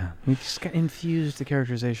character. Yeah. We just got infused the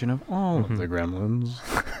characterization of all of the gremlins.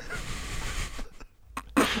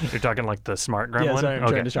 You're talking like the smart gremlin? Yeah, sorry, I'm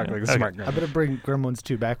trying to talk like the smart gremlin. I better bring Gremlins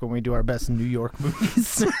 2 back when we do our best New York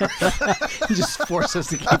movies. Just force us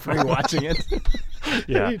to keep rewatching it.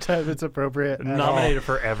 Yeah. Anytime it's appropriate. Nominated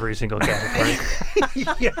for every single category.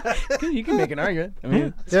 You can make an argument. I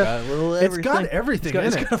mean, it's got a little It's everything. got everything in it.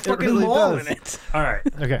 It's got a fucking really mall does. in it. All right.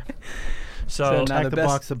 Okay. So Attack the the best-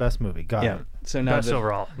 Block's the best movie. Got it. So now best the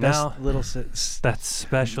overall. best Now little that's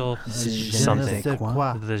special something.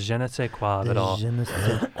 The je ne sais quoi of it all.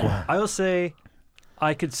 I will say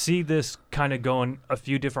I could see this kind of going a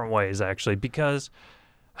few different ways, actually, because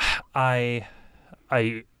there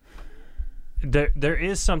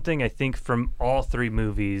is something I think from all three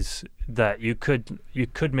movies that you could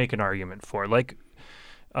make an argument for. Like,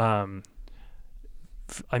 I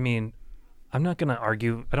mean, I'm not gonna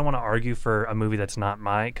argue. I don't want to argue for a movie that's not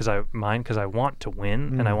mine because I want to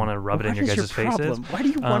win and I want to rub it in your guys' faces. Why do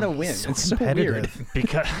you want to win? It's so weird.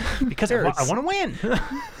 Because I want to win.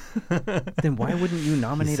 Then why wouldn't you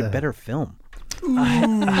nominate a better film?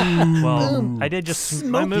 Well, I did just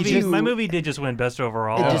my movie did just win best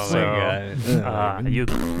overall. You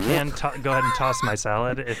can go ahead and toss my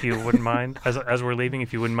salad if you wouldn't mind. As we're leaving,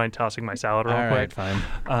 if you wouldn't mind tossing my salad real quick. All right,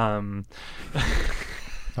 fine.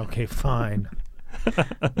 Okay, fine. Did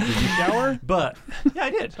you shower? But yeah, I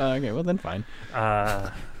did. Okay, well then fine.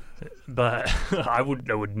 But I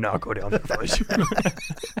would not go down that place.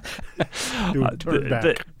 Turn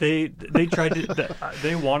back. They tried to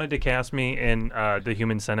they wanted to cast me in the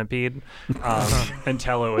Human Centipede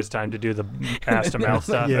until it was time to do the ass to mouth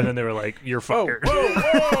stuff, and then they were like, "You're fired.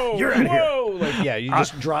 Whoa, You're out of here." Like you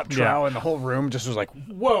just dropped trow, and the whole room just was like,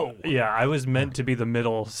 "Whoa." Yeah, I was meant to be the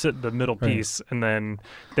middle piece, and then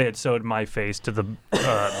they had sewed my face to the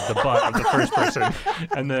butt of the first person,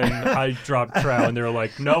 and then I dropped trow, and they were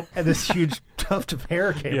like, "Nope." And this huge tuft of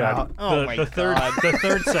hair came out. The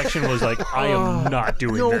third section was like, I am not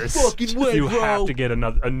doing this. Fucking way, you bro. have to get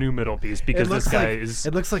a new middle piece because this guy is.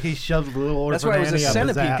 It looks like he shoved little orphan That's why it was a Annie up his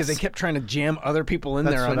centipede ass. because they kept trying to jam other people in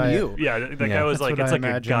That's there what on I- you. Yeah, that guy was like, what it's I like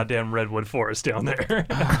imagine. a goddamn redwood forest down there.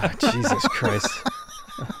 Jesus Christ.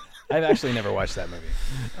 I've actually never watched that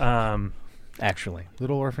movie. Actually.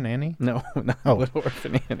 Little Orphan Annie? No, not Oh. Little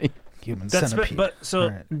Orphan Annie. Human That's Centipede. but so All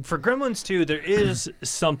right. for Gremlins 2, there is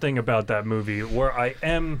something about that movie where I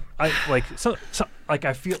feel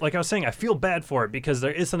like I was saying I feel bad for it because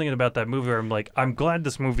there is something about that movie where I'm like, I'm glad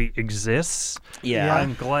this movie exists. Yeah.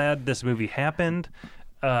 I'm glad this movie happened.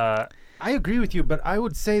 I agree with you, but I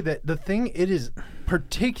would say that the thing it is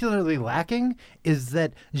particularly lacking is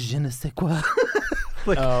that je ne sais quoi.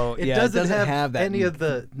 Like, it doesn't have that, any of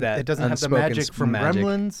the. It doesn't have the unspoken magic from magic.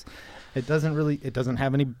 Gremlins. It doesn't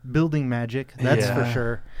have any building magic. That's for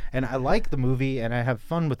sure. And I like the movie and I have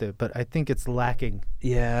fun with it, but I think it's lacking.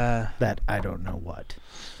 Yeah. That I don't know what.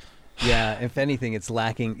 Yeah, if anything, it's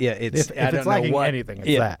lacking. Yeah, it's. If I don't it's know lacking what. anything, it's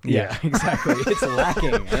yeah, that. Yeah, exactly. It's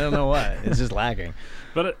lacking. I don't know what. It's just lacking.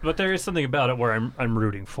 But there is something about it where I'm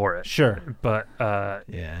rooting for it. Sure. But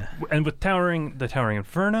yeah. And with the Towering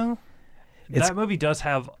Inferno, that movie does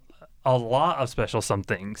have a lot of special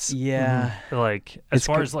somethings. Yeah. Like as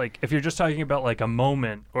far as like if you're just talking about like a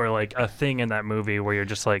moment or like a thing in that movie where you're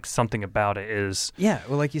just like something about it is Yeah,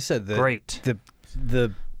 well, like you said, great.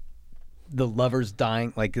 The lovers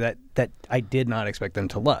dying like that I did not expect them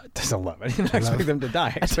to love. I didn't expect them to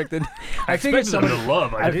die. I figured expected them to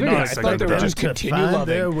love. I did not expect thought they them would to just die. continue loving.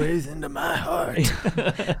 their ways into my heart.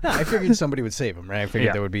 No, I figured somebody would save them, right? I figured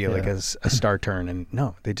Yeah. there would be like a star turn, and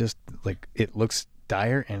no, they just like it looks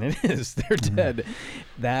dire, and it is. They're dead.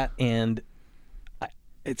 That and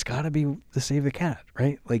it's got to be the Save the Cat,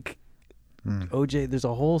 right? Like OJ. There's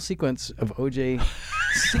a whole sequence of OJ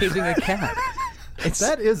saving a cat.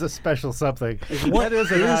 That is a special something. What that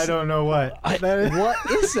is an is- I don't know what. What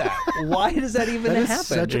is that? Why does that even That is happen?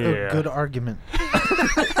 such a good argument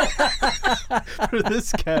for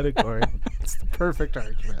this category. It's the perfect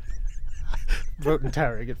argument. Vote in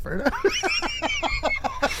Towering Inferno.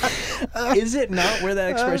 Is it not where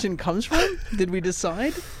that expression comes from? Did we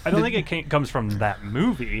decide? I don't think it comes from that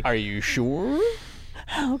movie. Are you sure?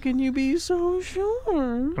 How can you be so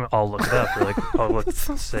sure? I'll look it up.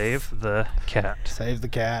 Save the cat. Save the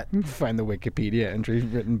cat. Find the Wikipedia entry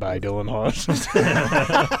written by Dylan Hawes.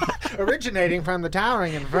 Originating from the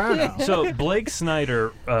Towering Inferno. So Blake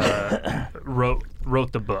Snyder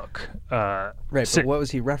wrote the book. Right, but what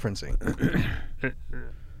was he referencing?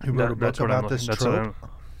 He wrote a book about this trope.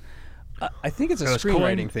 I think it's a It was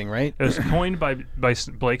screenwriting coined- thing, right? It was coined by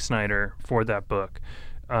Blake Snyder for that book.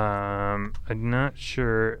 I'm not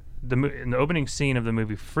sure. In the opening scene of the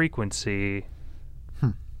movie Frequency,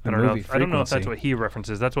 I don't know. I don't know if that's what he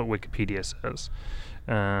references. That's what Wikipedia says.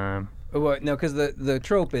 Well, no, because the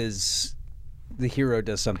trope is the hero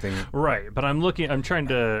does something. Right, but I'm trying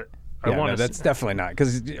to. That's definitely not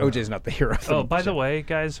because OJ's not the hero. Oh, by the way,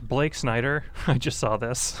 guys, Blake Snyder. I just saw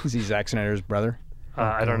this. Is he Zack Snyder's brother?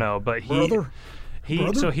 I don't know, but Brother?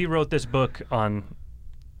 So he wrote this book on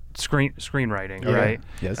screenwriting, right?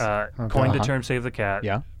 Yes. Coined the term "Save the Cat."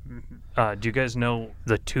 Yeah. Do you guys know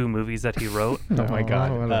the 2 movies that he wrote? Oh my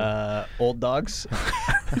God. Old Dogs.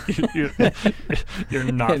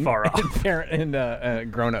 You're not far off.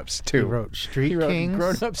 And Grown Ups 2. He wrote Street Kings.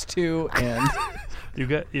 Grown Ups 2 and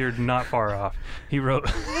You're not far off. He wrote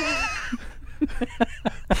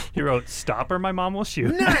Stop or My Mom Will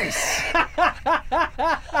Shoot. Nice.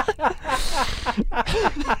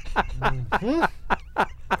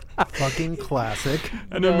 Fucking classic.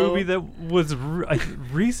 And a movie that was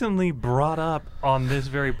recently brought up on this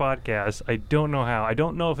very podcast. I don't know how. I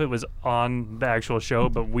don't know if it was on the actual show,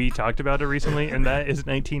 but we talked about it recently, and that is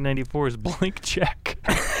 1994's Blank Check.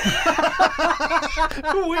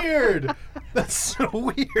 Weird. That's so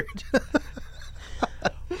weird.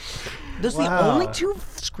 Those are the only 2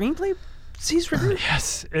 screenplays he's written?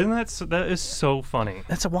 Yes, and that is so funny.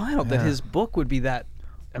 That's wild that his book would be that.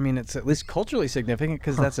 I mean, it's at least culturally significant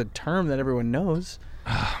because that's a term that everyone knows.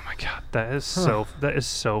 Oh my god, that is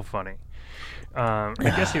so funny. I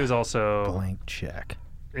guess he was also Blank check.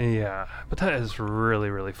 Yeah, but that is really,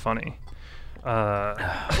 really funny.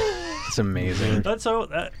 It's amazing.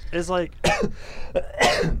 That is like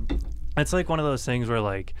it's like one of those things where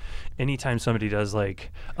like anytime somebody does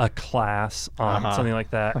like a class on something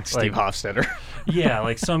like that, like Steve Hofstetter. Yeah,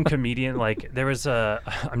 like some comedian, like there was I'm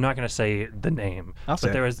not going to say the name, it's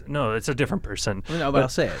a different person. No, but I'll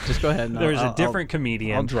say it. Just go ahead. There was a different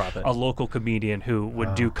comedian, I'll drop it. A local comedian who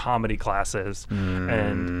would do comedy classes,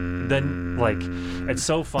 and then like it's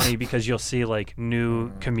so funny because you'll see like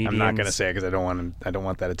new comedians. I'm not going to say it because I don't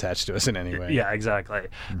want that attached to us in any way. Yeah, exactly.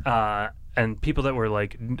 And people that were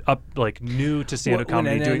like new to stand-up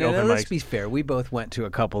comedy doing open mics. Let's be fair. We both went to a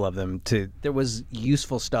couple of them. There was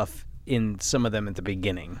useful stuff in some of them at the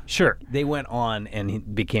beginning. Sure. They went on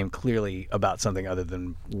and became clearly about something other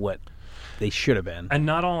than what they should have been. And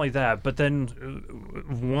not only that, but then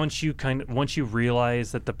once you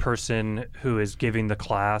realize that the person who is giving the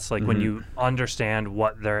class, like when you understand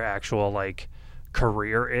what their actual like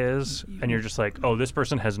career is, and you're just like, oh, this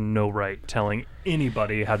person has no right telling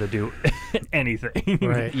anybody how to do anything.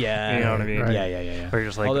 Right. Yeah. You know what I mean? Right. Yeah. Or you're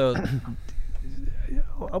just like, although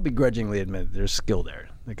I'll begrudgingly admit there's skill there.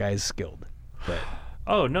 The guy's skilled. But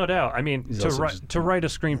oh, no doubt. I mean, He's to also write just- to write a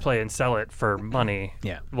screenplay and sell it for money,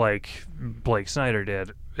 Yeah. like Blake Snyder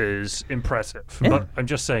did, is impressive. But I'm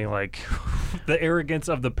just saying, like, the arrogance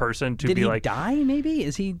of the person to did be he like, die? Maybe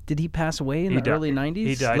did he pass away in the early 90s?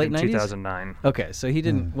 He died late in 90s? 2009. Okay, so he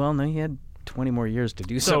didn't. Well, no, he had 20 more years to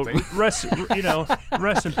do So something. rest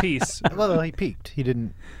in peace. Well, he peaked. He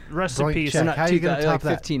didn't. Rest in Blank peace. check. How are you going to top like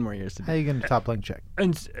that? 15 more years to How do. are you going to top blank check?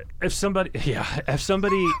 And if somebody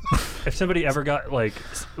ever got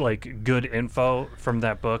like good info from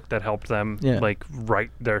that book that helped them like write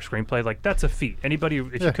their screenplay, like that's a feat. Anybody,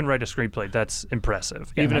 if you can write a screenplay, that's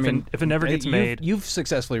impressive. Yeah, Even I mean, if it never gets made. You've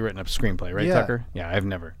successfully written a screenplay, right, Yeah. Tucker? Yeah, I've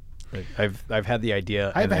never. I've had the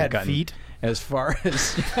idea. I've and had gotten feet. As far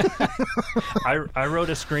as I wrote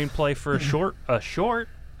a screenplay for a short.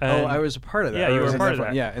 And I was a part of that. Yeah, you Or were was a it part of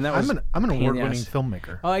different? that. Yeah, and that was I'm an pain in the award-winning ass.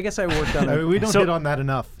 filmmaker. Oh, I guess I worked on I mean, we don't hit on that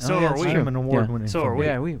enough. So are we. I'm an award-winning So are we.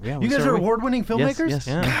 filmmaker. Yeah, You guys so are we. award-winning filmmakers? Yes.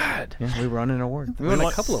 God. Yeah, we won an award. We won a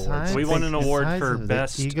couple of awards. We won an award for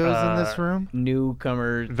best egos in this room.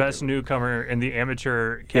 Newcomer. Best newcomer in the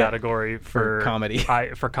amateur category for comedy.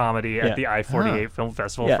 For comedy at the I-48 Film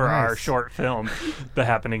Festival Yeah. for our Nice. short film, The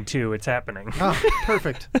Happening 2. It's happening. Oh,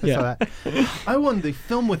 perfect. Yeah. I won the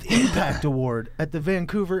Film with Impact Award at the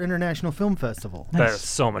Vancouver International Film Festival. That is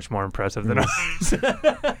so much more impressive than ours.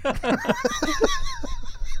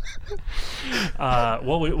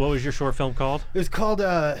 What was your short film called? It's called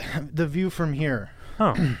The View from Here.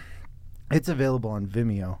 Oh, It's available on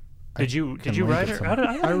Vimeo. did you Can link write it? somewhere.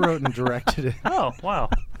 I wrote and directed it. Oh, wow.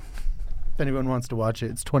 If anyone wants to watch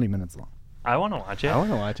it, it's 20 minutes long. I want to watch it. I want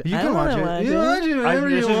to watch it. You I can wanna watch it. You can watch it whenever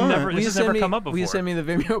this you has want. never- Will this you has send never me- come up Will you before. send me the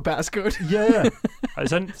Vimeo passcode? Yeah.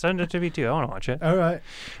 Send it to me too. I want to watch it. All right.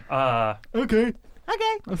 Okay.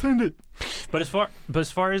 Okay. I'll send it. But as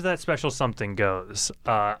far as that special something goes,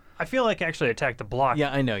 I feel like actually Attack the Block.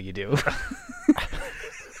 Yeah, I know you do.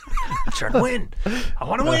 I'm trying to win. I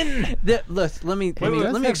want to win. Let me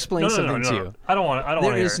explain something to you. I don't want to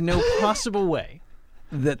There hear is it. no possible way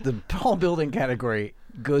that the tall building category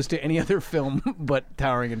goes to any other film but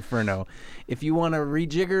Towering Inferno. If you want to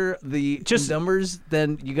rejigger the numbers,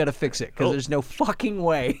 then you got to fix it because there's no fucking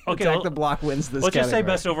way Attack the Block wins this Let's just say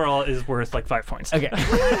category. best overall is worth like 5 points. Okay.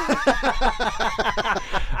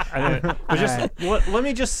 Let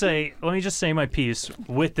me just say my piece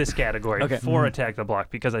with this category for Attack the Block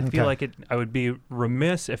because I feel like I would be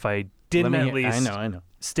remiss if I didn't at least I know.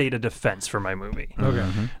 state a defense for my movie. Okay.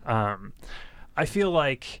 I feel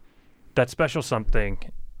like that special something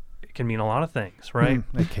can mean a lot of things, right?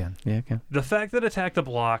 It can. Yeah, okay. The fact that Attack the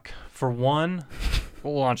Block, for one,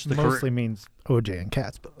 launched the Mostly means OJ and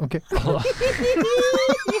Cats, but okay.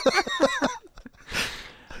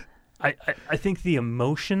 I think the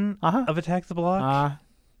emotion of Attack the Block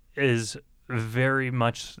is very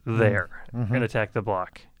much there in Attack the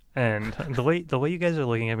Block. And the way you guys are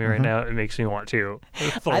looking at me right now, it makes me want to.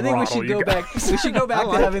 I think we should go back. We should go back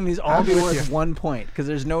to having these all be worth 1 point because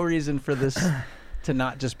there's no reason for this to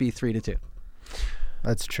not just be 3-2.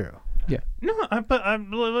 That's true. Yeah. No, but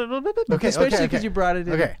I'm Okay, especially okay. because you brought it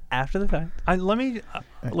in Okay. after the fact. let me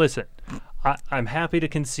listen. I'm happy to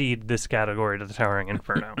concede this category to the Towering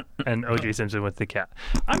Inferno and O.J. Simpson with the cat.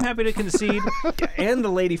 I'm happy to concede. And the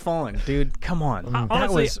lady falling, dude. Come on. That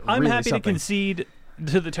Honestly, was I'm really happy something. to concede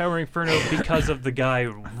to the Towering Inferno because of the guy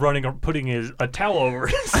putting a towel over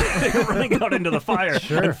his head, running out into the fire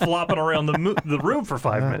and flopping around the room for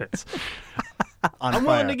 5 minutes. I'm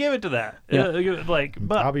willing to give it to that. Yeah. But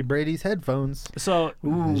Bobby Brady's headphones. So,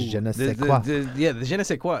 Je ne sais quoi. the je ne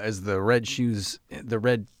sais quoi is the red shoes, the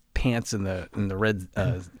red pants, and the red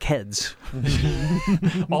keds.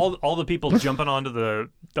 all the people jumping onto the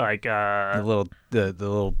little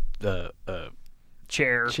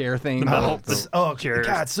chair thing. chair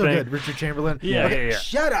God, so thing. good. Richard Chamberlain. Yeah, Okay, yeah.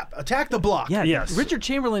 Shut up. Attack the block. Yeah, Yes. Richard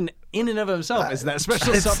Chamberlain in and of himself is that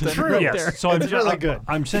special It's something true. right Yes. there. So It's really good.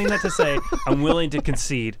 I'm saying that to say I'm willing to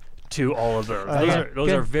concede to all of those.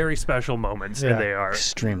 Those are very special moments, and they are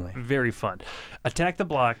Extremely. very fun. Attack the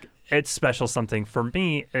Block. It's special something for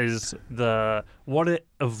me is what it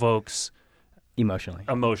evokes Emotionally.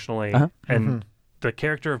 and the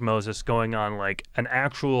character of Moses going on like an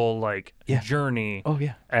actual journey. Oh,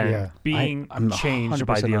 yeah. And being I'm changed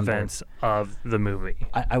by 100% the on board. events of the movie.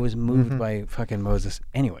 I was moved by fucking Moses.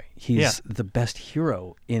 Anyway, he's the best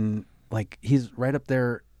hero in, he's right up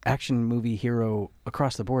there, action movie hero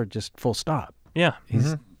across the board, just full stop. Yeah.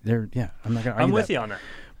 He's there. Yeah, I'm not gonna argue I'm with that. you on that.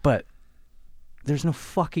 But there's no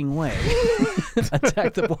fucking way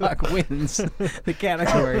Attack the Block wins the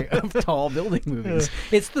category of tall building movies.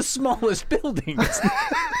 It's the smallest building.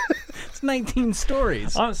 It's 19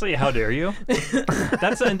 stories. Honestly, how dare you?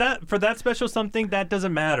 For that special something that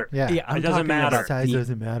doesn't matter. Yeah. I'm it doesn't talking matter. about Size the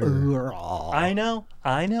doesn't matter. overall. I know.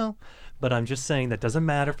 But I'm just saying that doesn't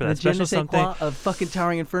matter for The that je ne special sais something. quoi of fucking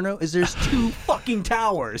Towering Inferno is there's 2 fucking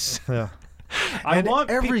towers. Yeah. I And want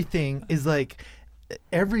everything is like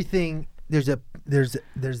everything. There's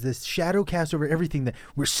this shadow cast over everything that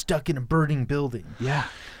we're stuck in a burning building. Yeah.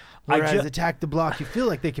 Whereas Attack the Block, you feel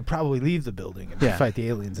like they could probably leave the building and fight the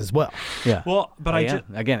aliens as well. Yeah. Well, but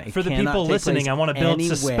again, it for the cannot people take listening, place I want to build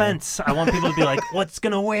anywhere. suspense. I want people to be like, "What's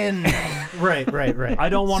gonna win?" Right. I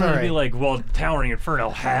don't want them to Sorry. be like, "Well, Towering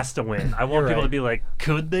Inferno has to win." I want You're people right. to be like,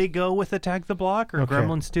 "Could they go with Attack the Block or Okay.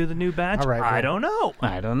 Gremlins 2: The New Batch?" All right, I well- don't know.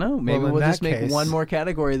 I don't know. Maybe in we'll just that make case- one more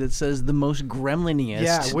category that says the most gremliniest.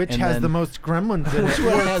 Yeah, which and has then- the most gremlins in it? Which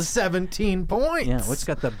one With has- 17 points. Yeah, what's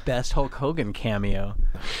got the best Hulk Hogan cameo?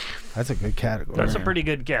 That's a good category. That's a pretty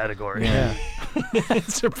good category. Yeah.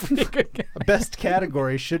 It's a pretty good A best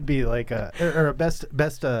category should be like a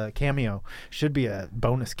best cameo should be a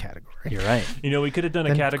bonus category. You're right. You know, we could have done a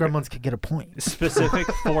Then category Gremlins could get a point. specific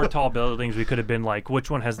for tall buildings. We could have been like, which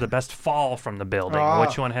one has the best fall from the building? Oh,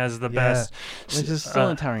 Which one has the best? Which is still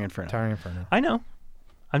in Towering Inferno. Towering Inferno. I know.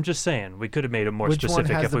 I'm just saying we could have made it more Which one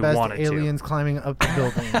specific has if the we best wanted aliens climbing up the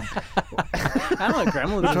building? I don't know.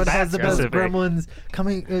 Gremlins. Which one that has the best specific. gremlins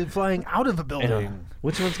coming flying out of a building?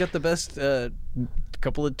 Which one's got the best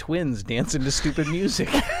couple of twins dancing to stupid music?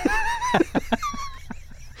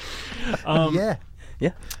 Yeah.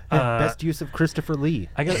 Yeah. Best use of Christopher Lee.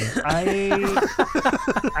 I gotta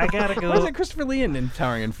go. Why is it Christopher Lee in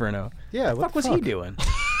Towering Inferno? Yeah, What the fuck was he doing?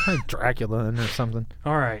 Dracula or something.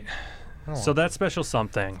 All right. So that special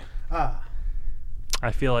something. Ah.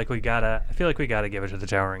 I feel like we gotta give it to the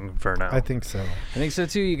Towering Inferno. I think so. I think so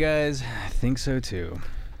too, you guys. I think so too.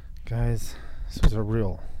 Guys, this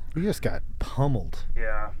was we just got pummeled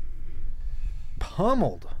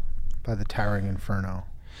by the Towering Inferno.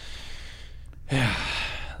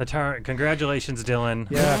 The Tower. Congratulations, Dylan.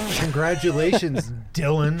 Yeah, congratulations,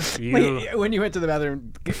 Dylan. You. Wait, when you went to the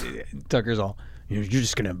bathroom, Tucker's all, you're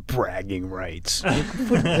just going to have bragging rights.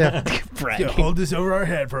 Yeah. Bragging. Hold this over our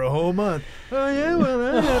head for a whole month. Oh yeah,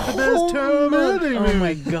 well I have the best Tower building. Oh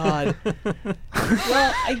my God.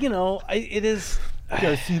 Well, it is. You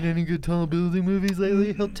guys seen any good tall building movies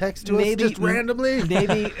lately? He'll text to us just randomly.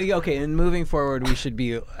 Maybe okay. And moving forward, we should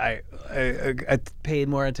be. I paid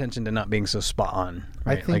more attention to not being so spot on.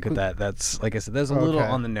 Right? I think like with that. That's like I said. There's a little Okay.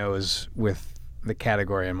 on the nose with the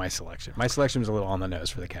category and my selection. My selection was a little on the nose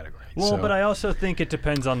for the category. Well, so. but I also think it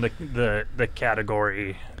depends on the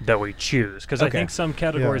category that we choose, because I Okay. think some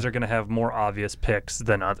categories Yeah. are going to have more obvious picks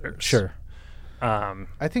than others. Sure. Um,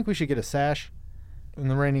 I think we should get a sash, and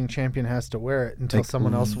the reigning champion has to wear it until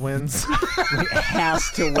someone else wins. has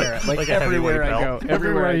to wear it. Like a everywhere I heavyweight go. belt.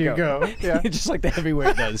 Everywhere I you go. Yeah. Just like the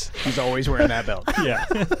heavyweight does. He's always wearing that belt. yeah.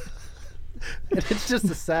 And it's just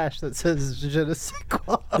a sash that says "Je ne sais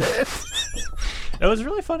quoi." It was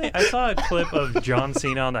really funny. I saw a clip of John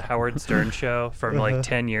Cena on the Howard Stern show from like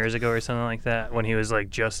 10 years ago or something like that, when he was like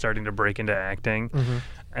just starting to break into acting.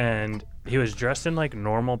 And he was dressed in like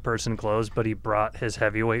normal person clothes, but he brought his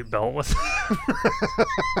heavyweight belt with him.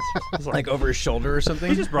 Like over his shoulder or something.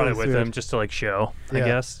 He just brought it with him just to like show, I Yeah.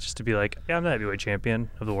 guess, just to be like, yeah, I'm the heavyweight champion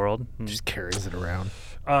of the world. Just carries it around.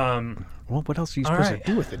 Well, what else are you All supposed right.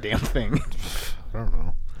 to do with the damn thing? I don't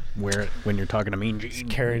know. Wear it when you're talking to Mean Gene.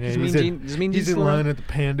 Carrying it. Does Mean Gene He's in still line have- at the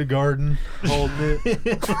Panda Garden, holding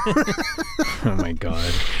it. Oh my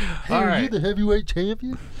God! Hey, are you the heavyweight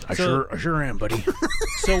champion? I sure am, buddy.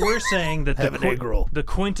 So we're saying that Have an egg roll. the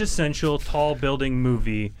quintessential tall building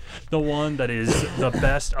movie, the one that is the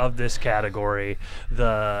best of this category,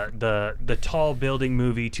 the tall building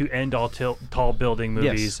movie to end all tall building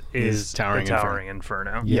movies is Towering the Towering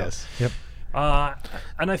Inferno. Yes. Yep.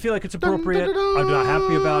 And I feel like it's appropriate. I'm not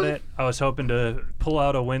happy about it. I was hoping to pull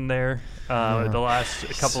out a win there. The last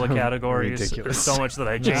couple of So categories. ridiculous. There's so much that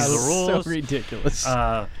I changed the rules. So ridiculous.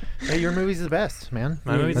 Hey, your movie's the best, man.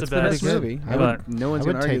 My movie's That's the best. pretty good. But no one's I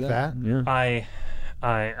would gonna argue take that. that. Yeah.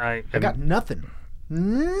 I got nothing.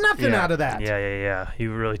 Nothing out of that. Yeah.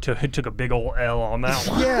 You really took a big old L on that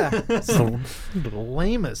one. Yeah. It's the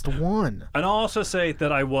lamest one. And I'll also say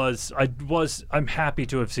that I'm happy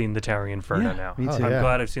to have seen the Towering Inferno now. me too. I'm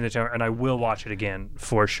glad I've seen the Tower, and I will watch it again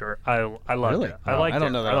for sure. I loved Really? it. I liked it. I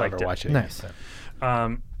don't know that I I'll liked ever it. watch it. Nice.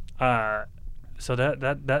 So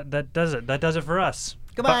that does it. That does it for us.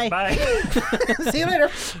 Goodbye. Bye. See you later.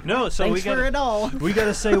 No, so Thanks for it all. we got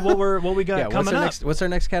to say what we got Yeah. coming up. What's our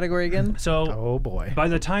next category again? So Oh boy. by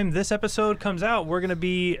the time this episode comes out, we're gonna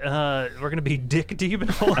be dick deep in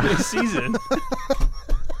holiday season.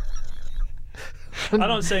 I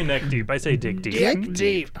don't say neck deep. I say dick deep. Dick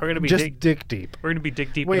deep. We're gonna be Just dick deep. We're gonna be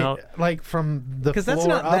dick deep. Wait, in like from the Because floor that's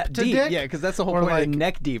not up that to deep. dick? Yeah, because that's the whole Or point like, of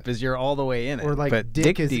neck deep is you're all the way in it. or like but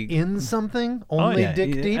dick is deep, in something. Only yeah,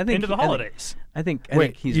 dick yeah, deep. I think into the I think- holidays. I think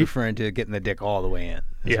Wait, he's you- referring to getting the dick all the way in.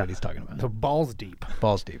 That's Yeah. what he's talking about. So balls deep.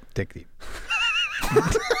 Balls deep, dick deep.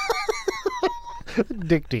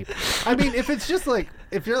 Dick deep. I mean, if it's just like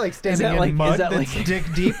if you're like standing that in like- mud is that that's like- dick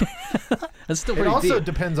deep. That's still It pretty also deep.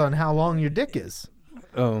 depends on how long your dick is.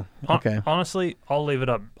 Oh, okay. Honestly, I'll leave it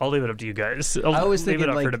up. I'll leave it up to you guys. I was leave thinking it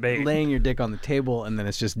up for like debate. laying your dick on the table and then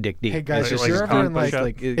it's just dick deep. Hey, guys, it's if just you're ever in, it's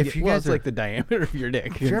like- it- if you well, guys it's are- like the diameter of your dick.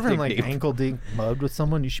 If you're ever Dick in like deep. ankle deep mud with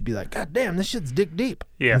someone, you should be like, God damn, this shit's dick deep.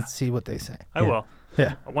 Yeah. And see what they say. I will.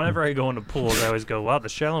 Yeah. Whenever I go into pools, I always go, "Wow, the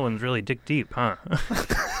shallow one's really dick deep, huh?"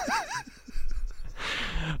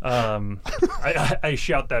 I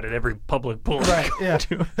shout that at every public pool. Right. Yeah.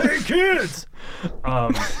 Hey kids.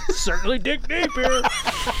 Certainly dick deep here.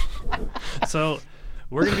 So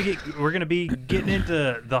we're gonna be getting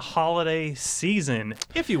into the holiday season,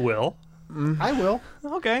 if you will. I will.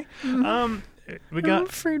 Okay. We I'm got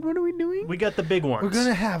afraid. What are we doing? we got the big ones. We're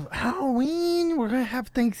gonna have Halloween. We're gonna have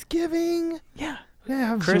Thanksgiving. Yeah. We're gonna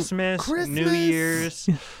have Christmas, New Year's.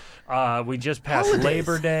 We just passed Holidays.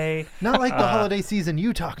 Labor Day. Not like the holiday season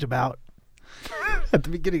you talked about at the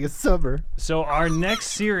beginning of summer. So our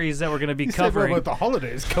next series that we're going to be You said covering. about the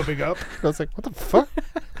holidays coming up. I was like, what the fuck?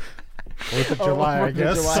 4th of July, I 4th of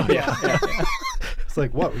guess. July, yeah. It's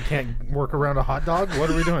like, what? We can't work around a hot dog? What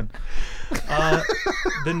are we doing?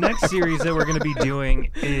 The next series that we're going to be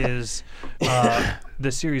doing is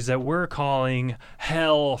the series that we're calling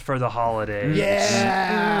Hell for the Holidays.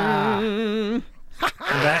 Yeah.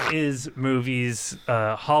 That is movies,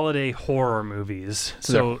 holiday horror movies.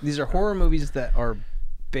 So these are horror movies that are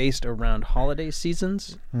based around holiday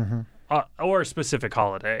seasons, or a specific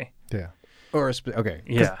holiday. Yeah. or okay.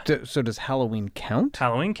 Yeah. So does Halloween count?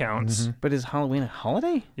 Halloween counts. But is Halloween a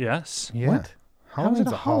holiday? Yes. Yeah. What?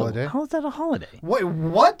 Halloween's a holiday. How is that a holiday? Wait,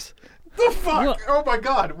 what? The fuck? Well, oh my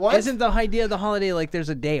god, what? Isn't the idea of the holiday like there's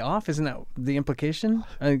a day off? Isn't that the implication?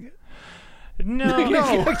 No.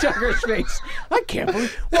 Look at Tucker's face. I can't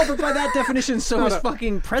believe. Well, but by that definition, so is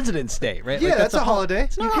fucking President's Day, right? Yeah, Like, that's a holiday.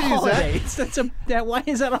 It's You not can a use that. holiday. Why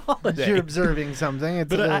is that a holiday? You're observing something. It's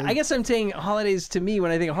But I guess I'm saying holidays to me.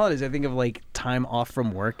 When I think of holidays, I think of like time off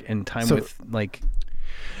from work and time So- with like.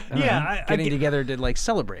 Yeah, getting together to like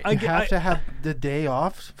celebrate. you have to have the day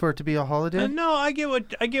off for it to be a holiday. No, I get what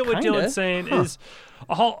Kinda. Dylan's saying is.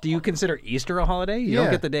 Do you consider Easter a holiday? You Yeah.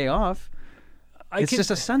 don't get the day off. It's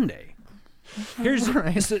just a Sunday. Here's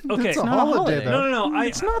Right. so- okay. It's a not a holiday, holiday. though. No.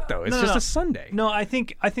 It's not though. It's no, just no. a Sunday. No, I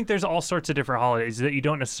think there's all sorts of different holidays that you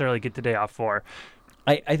don't necessarily get the day off for.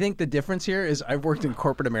 I think the difference here is I've worked in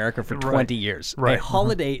corporate America for 20 years. Right. A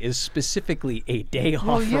holiday is specifically a day off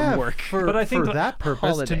Well, yeah, from work. for, But I think for that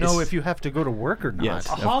purpose to know holidays. if you have to go to work or not.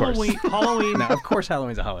 Yes. Of Halloween. Now, of course,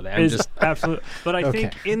 Halloween's a holiday. I'm is just absolute. But I Okay.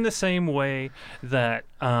 think in the same way that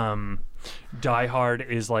Die Hard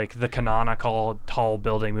is like the canonical tall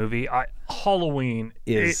building movie, Halloween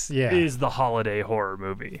is the holiday horror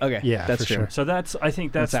movie. Okay, Yeah, that's for true. sure. So I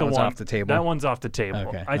think that's That the one's one off the table? That one's off the table.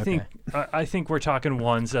 Okay, I think we're talking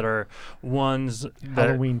ones that are ones that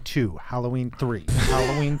Halloween 2, Halloween 3,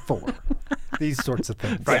 Halloween 4. These sorts of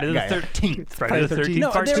things. Friday the 13th. Friday the 13th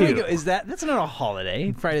No, part there 2. we go. That's not a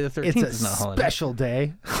holiday. Friday the 13th It's a is not a holiday. special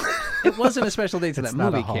day. It wasn't a special day till It's that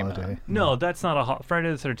not movie a came holiday. out. No, that's not a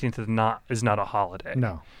Friday the 13th is not a holiday.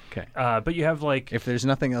 No. Okay. But you have like If there's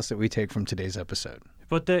nothing else that we take from today's episode,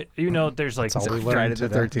 there's like That's all we learned Friday the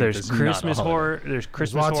today. 13th there's is not a Christmas holiday. horror. There's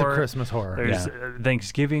Christmas lots horror. of Christmas horror. There's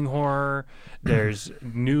Thanksgiving horror. There's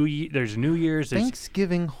New Year's. There's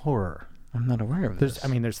Thanksgiving horror. I'm not aware of this.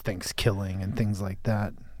 There's Thanksgiving and things like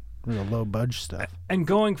that. Real low budge stuff. and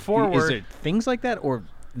going forward. Is it things like that, or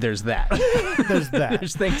there's that? There's that.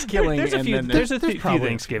 There's Thanksgiving, there's a and few. then There's a few probably-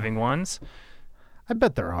 Thanksgiving ones. I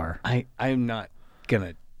bet there are. I'm not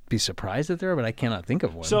gonna be surprised that there are, but I cannot think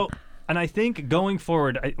of one. So, and I think going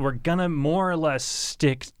forward, we're gonna more or less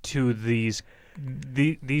stick to these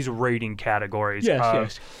rating categories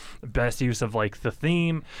of best use of like the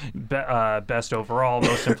theme, best overall,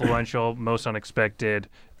 most influential, most unexpected,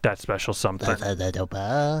 that special something. And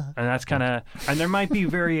that's kind of, and there might be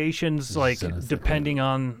variations like depending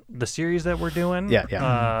on the series that we're doing.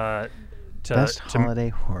 Yeah. Best holiday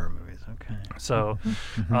horror movies. Okay. So,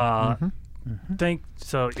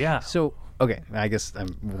 So okay, I guess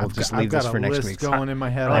we'll just I've leave got this a for next list week. going in my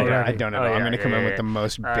head I already. don't know. I'm going to come in with the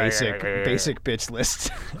most basic bitch list.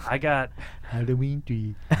 I got Halloween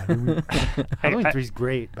 3. Halloween 3 is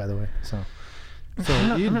great, by the way. So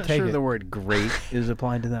you I'm not take sure it. the word "great" is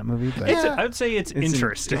applied to that movie, but I would say it's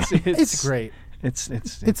interesting. It's great. It's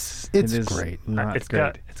It is great. Not It's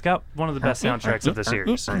great. got one of the best soundtracks of the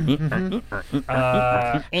series. 8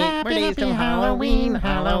 more days till Halloween,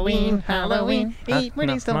 Halloween, Halloween. 8 more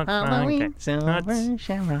days till Halloween. Okay. Silver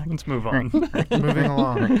Shamrock. Let's move on. Moving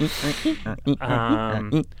along.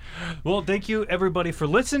 Well, thank you everybody for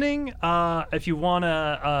listening. If you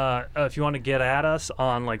wanna get at us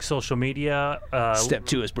on like social media, Step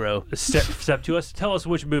to us, bro. step to us. Tell us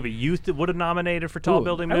which movie you would have nominated for Tall Ooh,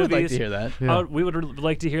 Building I Movies. would like to hear that. Yeah. We would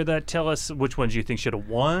like to hear that. Tell us which ones you think should have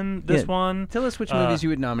won this one. Tell us which movies you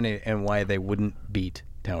would nominate and why they wouldn't beat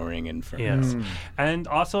Towering Inferno. Yes, and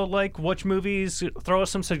also like which movies. Throw us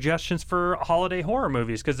some suggestions for holiday horror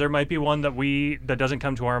movies because there might be one that doesn't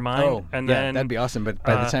come to our mind. Oh, and yeah, then that'd be awesome. But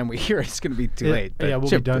by the time we hear it, it's going to be too late. But Yeah, we'll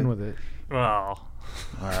be done with it. well.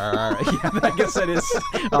 Yeah, I guess that is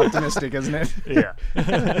optimistic, isn't it? Yeah.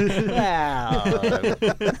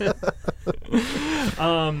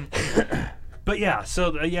 Wow. But yeah,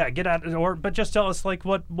 so get out but just tell us like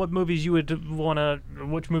what movies you would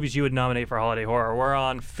which movies you would nominate for holiday horror. We're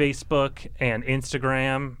on Facebook and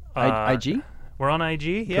Instagram. IG? We're on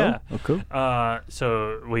IG, yeah. Oh, cool.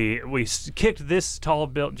 So we kicked this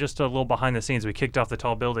just a little behind the scenes. We kicked off the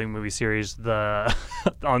Tall Building movie series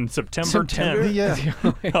on September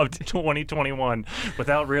 10th of 2021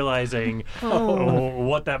 without realizing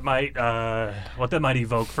what that might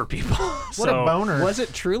evoke for people. What a boner. Was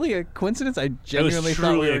it truly a coincidence? I genuinely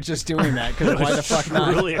thought we were just doing that because why the fuck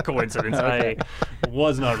not? Really a coincidence. I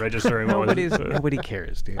was not registering. Nobody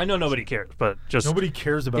cares, dude. I know nobody cares, but just Nobody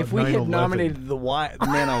cares about If we 9/11. had nominated the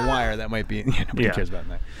Man on Wire, that might be. Yeah, nobody cares about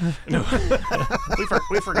that. No,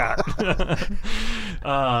 we forgot.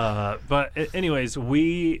 But anyways,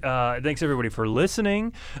 thanks everybody for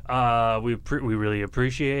listening. We really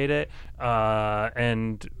appreciate it.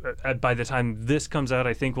 And by the time this comes out,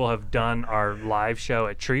 I think we'll have done our live show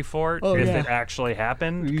at Tree Fort if it actually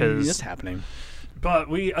happened. Because it's happening. But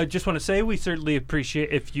I just want to say we certainly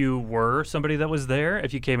appreciate if you were somebody that was there,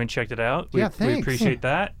 if you came and checked it out. We thanks. appreciate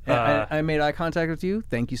that. I made eye contact with you.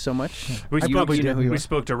 Thank you so much. We we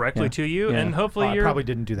spoke directly to you, Yeah. and hopefully I probably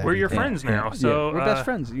didn't do that we're your either. friends now. So we're best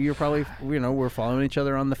friends. You're probably we're following each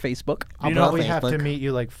other on the Facebook. I'll probably have to meet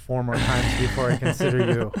you like 4 more times before I consider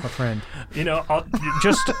you a friend. I'll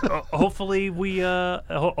just hopefully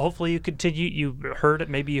hopefully you continue. You heard it.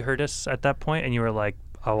 Maybe you heard us at that point, and you were like,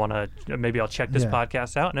 maybe I'll check this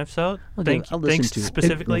podcast out, and if so, thanks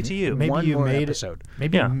specifically to you. Maybe One you more made episode.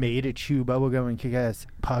 Maybe you made a Chew Bubblegum and Kick-Ass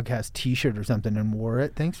podcast T-shirt or something and wore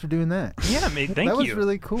it. Thanks for doing that. Yeah, thank you. That was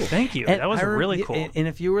really cool. Thank you. That was really cool. And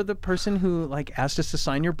if you were the person who asked us to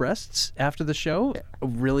sign your breasts after the show,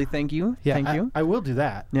 really thank you. Yeah, thank you. I will do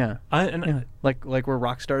that. Yeah. Like we're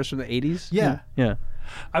rock stars from the 80s. Yeah. Yeah.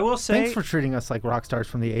 I will say, thanks for treating us like rock stars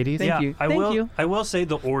from the 80s. Thank you. I will say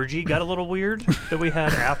the orgy got a little weird that we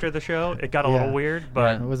had after the show. It got a little weird,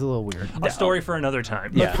 but it was a little weird. A story for another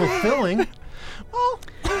time. But fulfilling.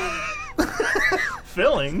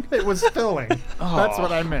 Filling? It was filling. That's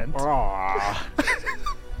what I meant.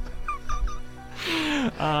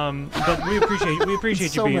 But we appreciate you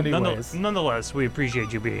so being. many ways. Nonetheless, we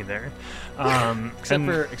appreciate you being there. Except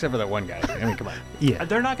for that one guy. I mean, come on. Yeah.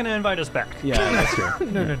 They're not going to invite us back. Yeah, that's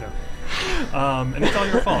true. No. And it's all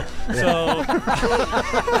your fault. So.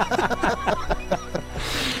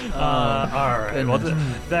 All right. Well,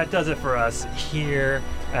 that does it for us here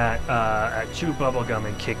at Chew Bubblegum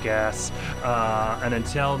and Kick Ass. And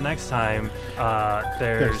until next time,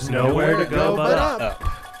 there's nowhere to go but up.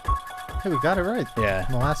 Hey, we got it right. Yeah.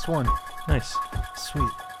 The last one. Nice.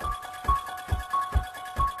 Sweet.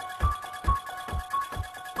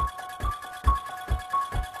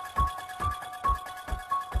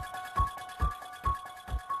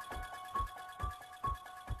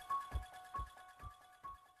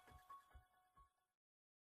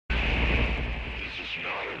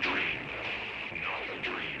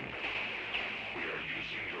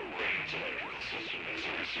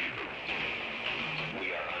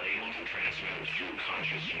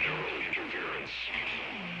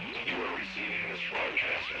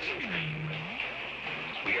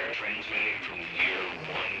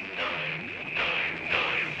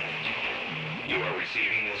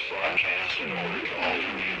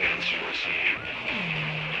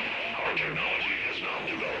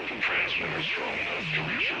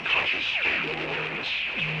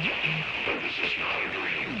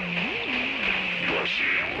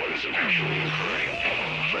 Actually occurring.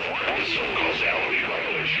 This is causality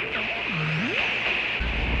violation.